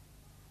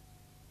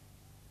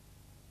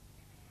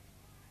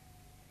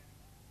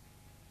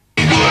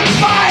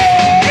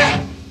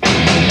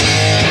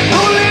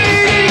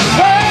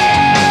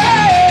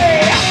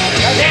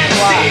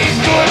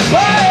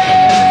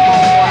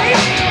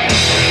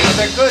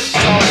 They're good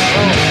songs.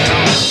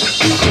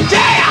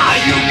 Yeah,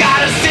 you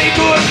gotta say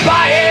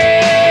goodbye.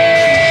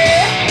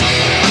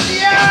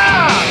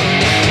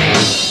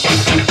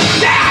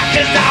 Yeah,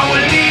 'cause I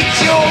will lead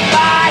your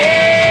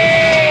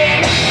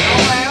mind.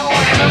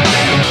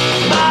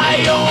 My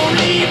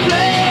only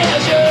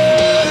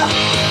pleasure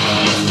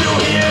is to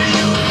hear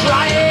you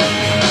crying.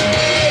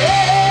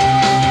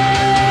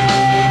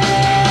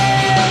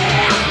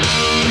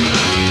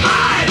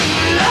 I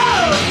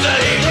love to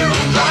hear you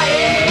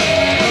crying.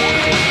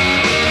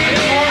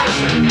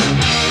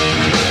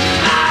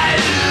 I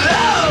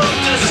love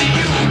to see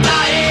you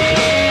dying.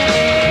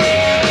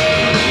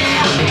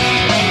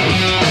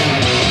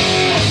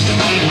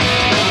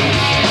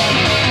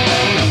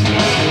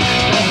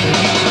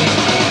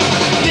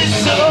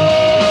 Listen,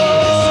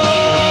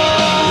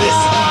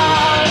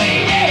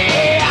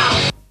 yeah.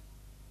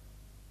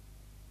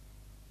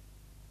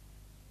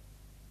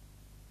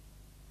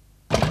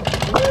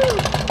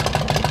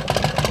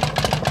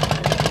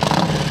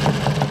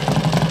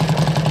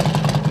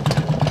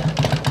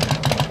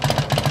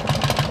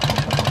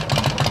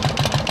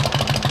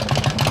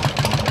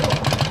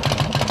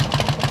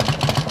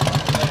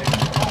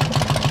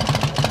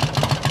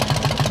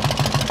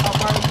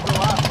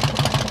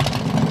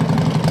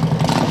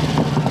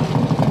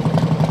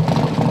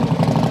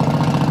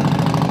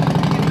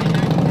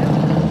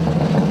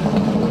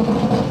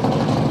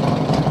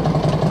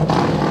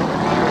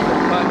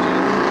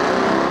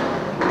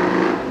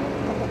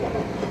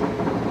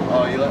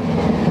 Oh, you left?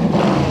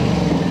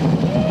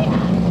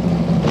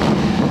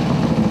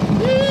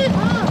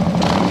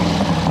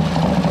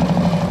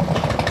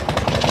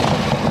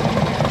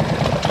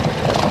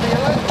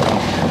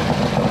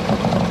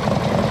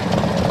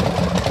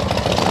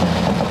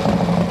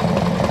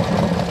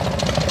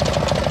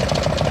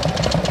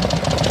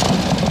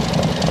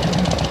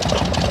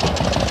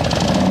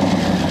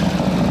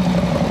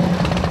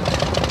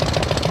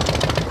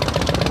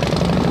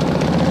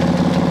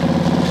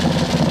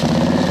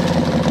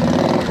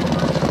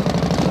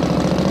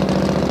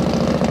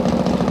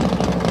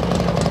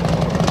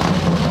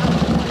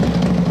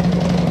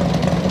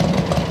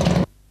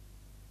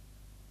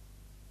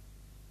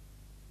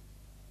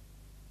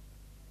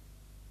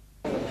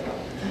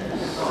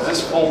 Is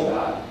this full?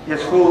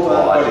 Yes, full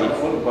body.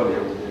 Full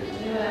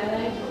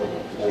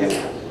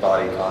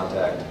body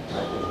contact.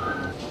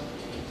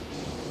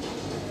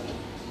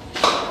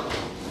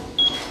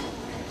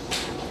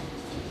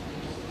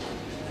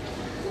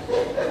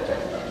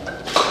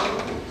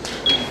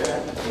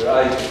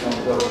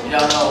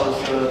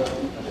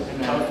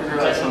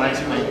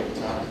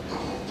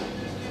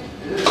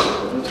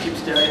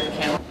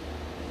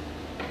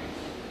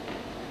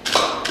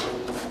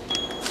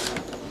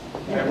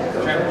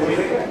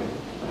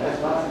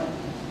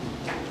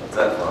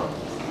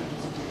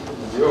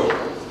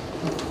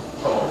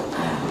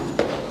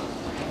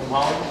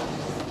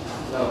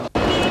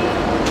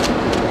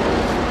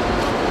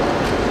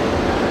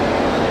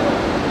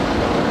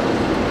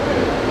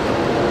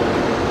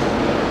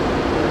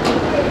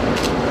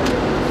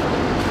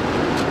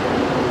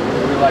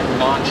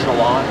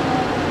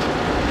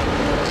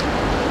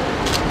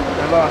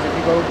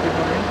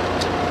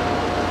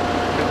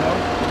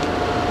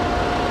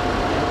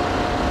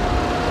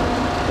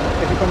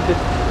 If you come a bit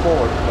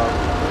forward,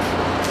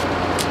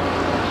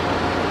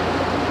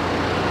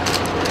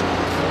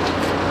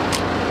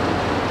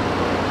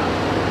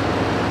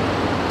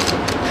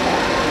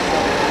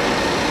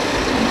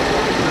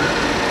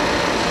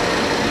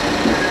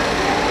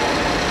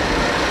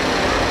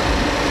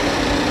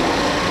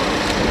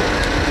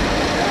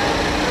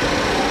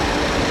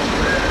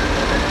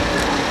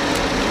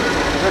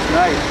 that's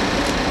nice.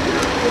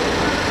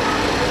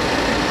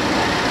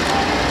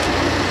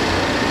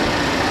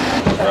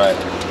 Right.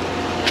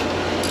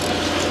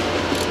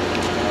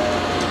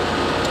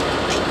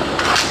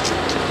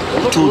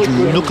 I told you,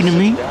 you're looking at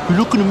me? You're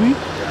looking at me?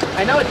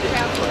 I know it's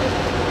halfway.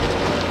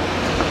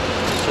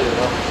 So, you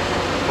know,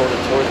 hold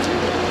it towards you.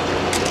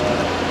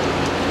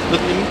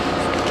 Look at me.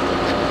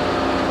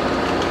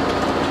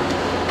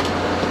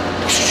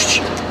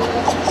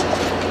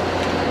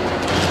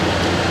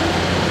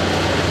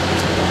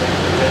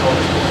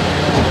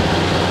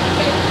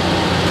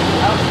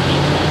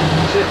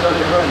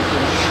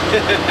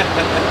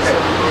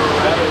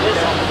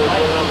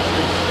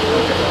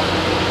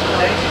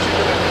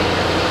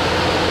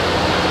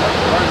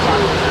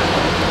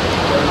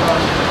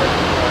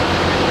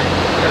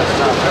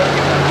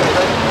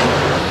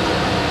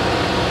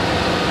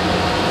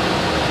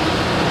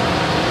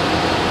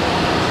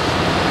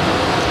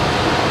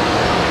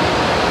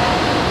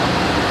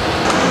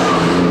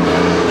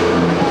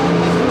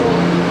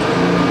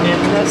 In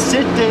the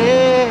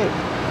city.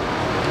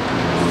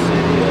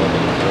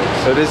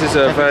 So this is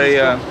a very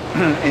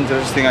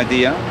interesting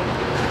idea.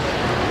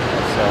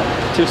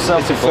 Too It's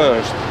a simple.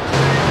 first.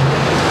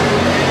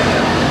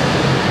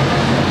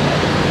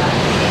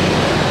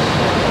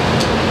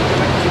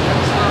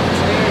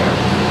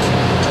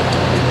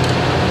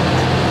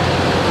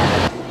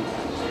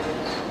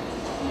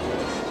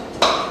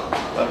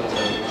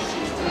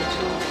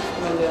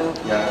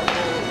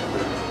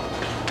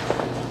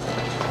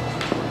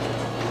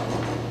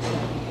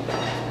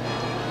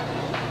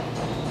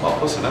 Well,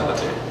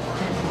 personality.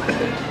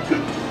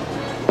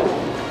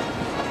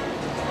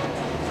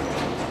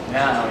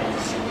 Now you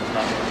see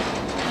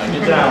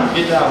Get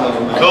down,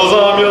 little man. Cause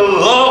I'm your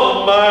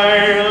love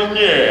man,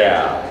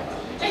 yeah.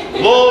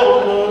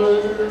 Love,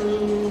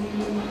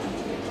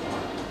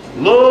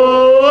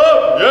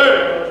 love,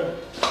 yeah.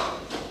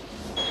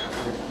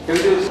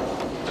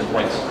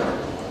 Thanks.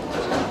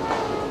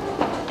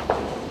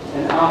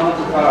 And arm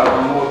to car,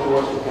 more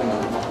towards the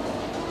camera.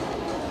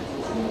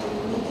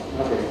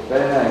 Okay,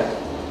 very nice.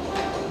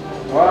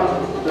 1,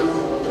 2,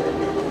 3.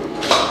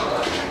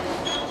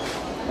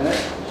 And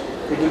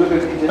if you look at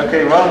it.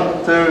 Okay,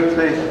 1, 2,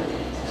 3.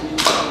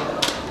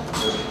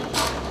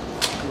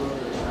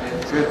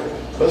 Good.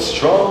 But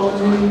strong.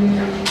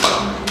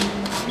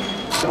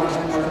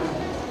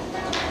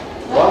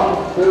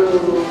 1,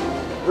 2,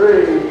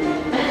 3.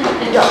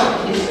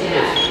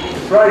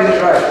 Right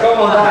is right. Come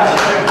on down.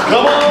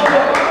 Come on!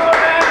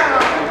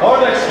 Our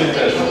next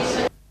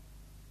contestant.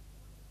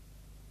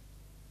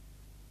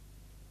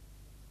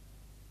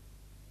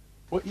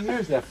 What year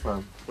is that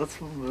from? That's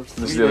from This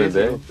is the other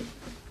day.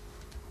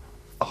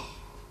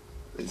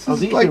 This Oh, is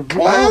these like are-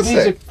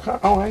 classic.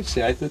 Oh, I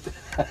see. I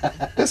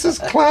thought. This is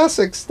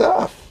classic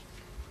stuff.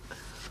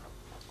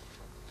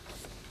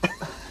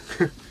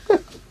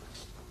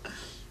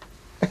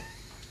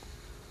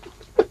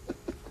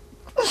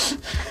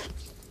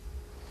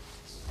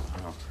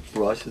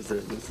 brushes there.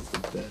 This is the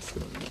best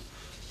one.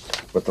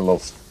 With the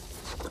little.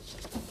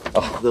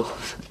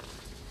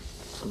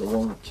 The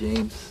one with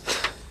James.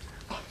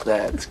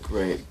 That's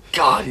great.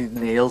 God, he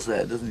nails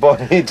that, doesn't he? Boy,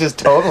 he just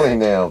totally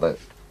nailed it.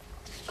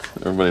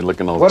 Everybody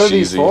looking all What are cheesy.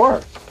 these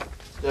for?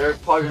 They're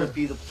probably going to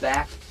be the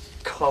back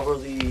cover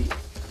of the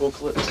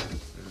booklet.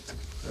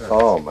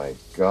 Oh my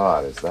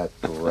God, is that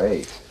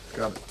great?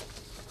 Got it.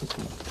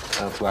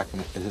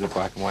 Is it a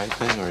black and white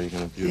thing, or are you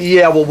gonna do?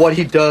 Yeah, well, what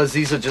he does,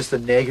 these are just the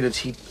negatives.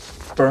 He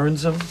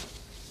burns them.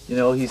 You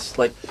know, he's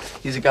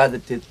a guy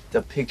that did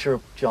the picture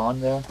of John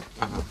there.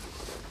 Uh-huh.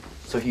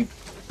 So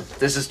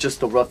this is just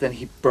the rough. Then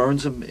he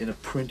burns them in a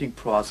printing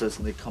process,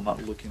 and they come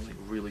out looking like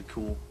really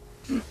cool.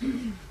 That's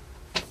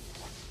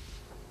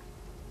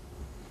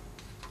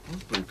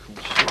pretty cool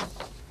shit.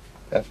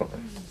 Definitely.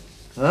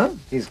 Huh?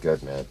 He's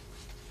good, man.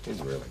 He's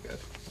really good.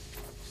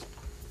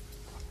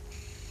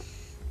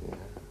 Yeah.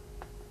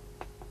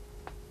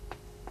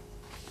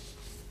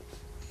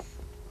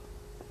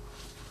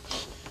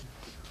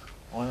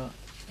 Well,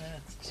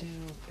 That's two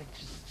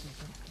pictures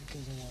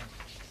because of one.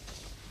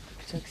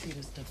 The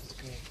tuxedo stuff is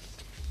great.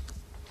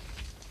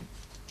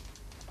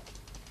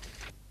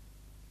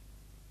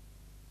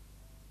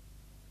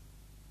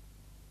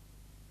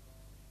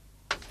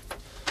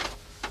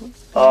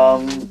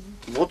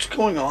 what's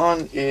going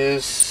on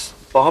is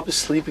Bob is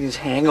sleeping his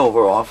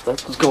hangover off.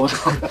 That's what's going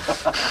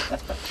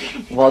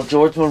on. While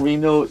George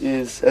Marino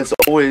is, as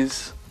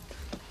always,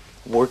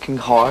 working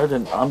hard,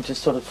 and I'm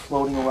just sort of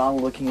floating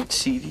around looking at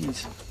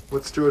CDs.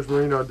 What's George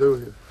Marino do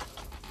here?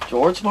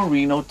 George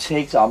Marino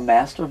takes our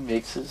master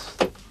mixes,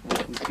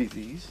 which would be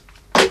these,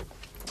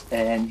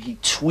 and he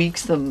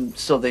tweaks them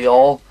so they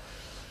all,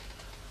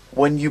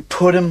 when you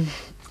put them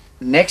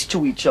next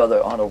to each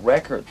other on a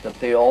record, that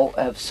they all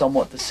have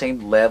somewhat the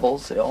same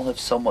levels, they all have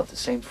somewhat the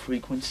same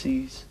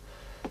frequencies,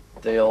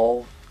 they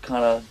all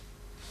kind of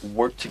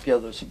work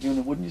together as a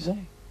unit, wouldn't you say?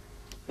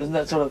 Isn't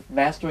that sort of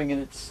mastering in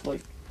its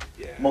like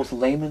most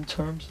layman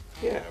terms?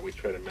 Yeah, we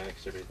try to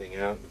max everything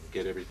out and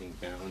get everything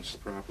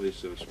balanced properly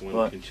so it's one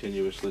Right.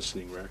 continuous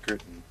listening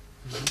record.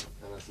 And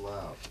it's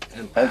loud.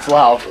 And It's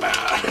loud.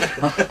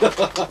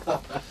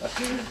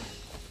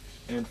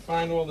 And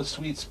find all the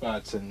sweet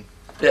spots and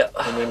Yeah.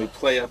 and then we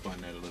play up on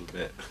that a little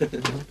bit.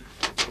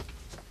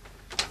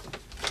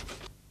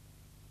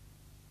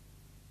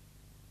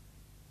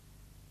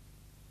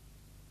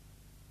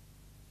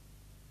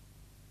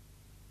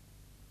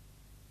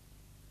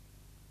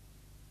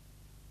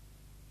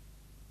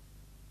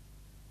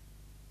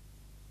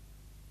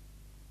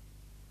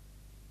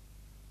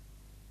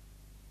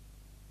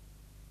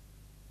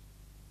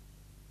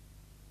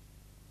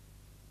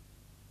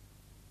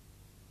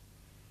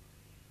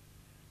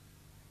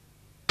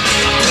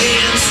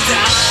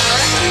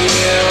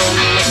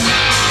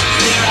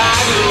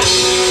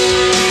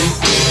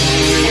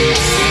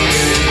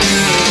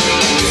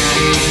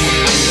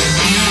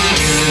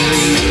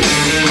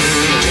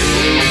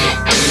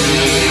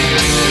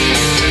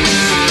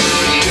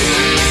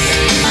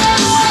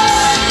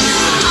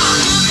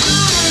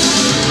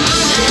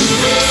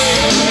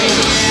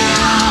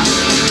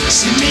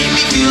 She made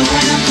me feel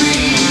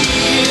happy.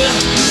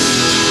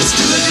 It's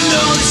good to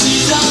know that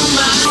she's on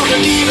my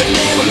and even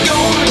never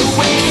going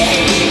away.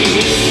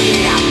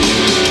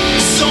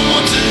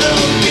 Someone to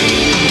love me.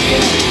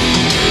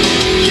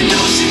 You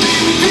know she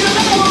made me feel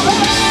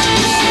alright.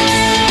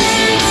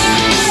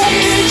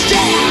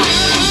 Yeah.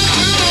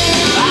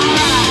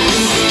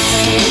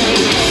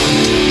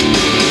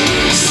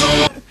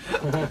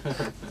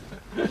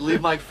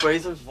 Leave Mike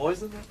Fraser's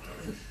voice in there?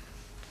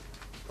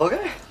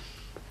 Okay.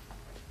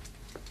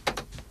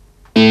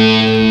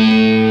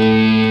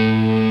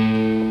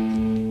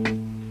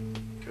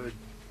 Good.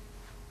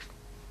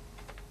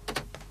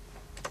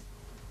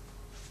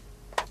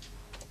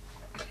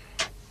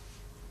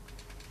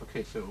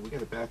 Okay, so we got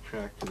to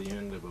backtrack to the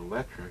end of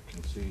Electric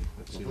and see.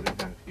 Let's see what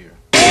I have here.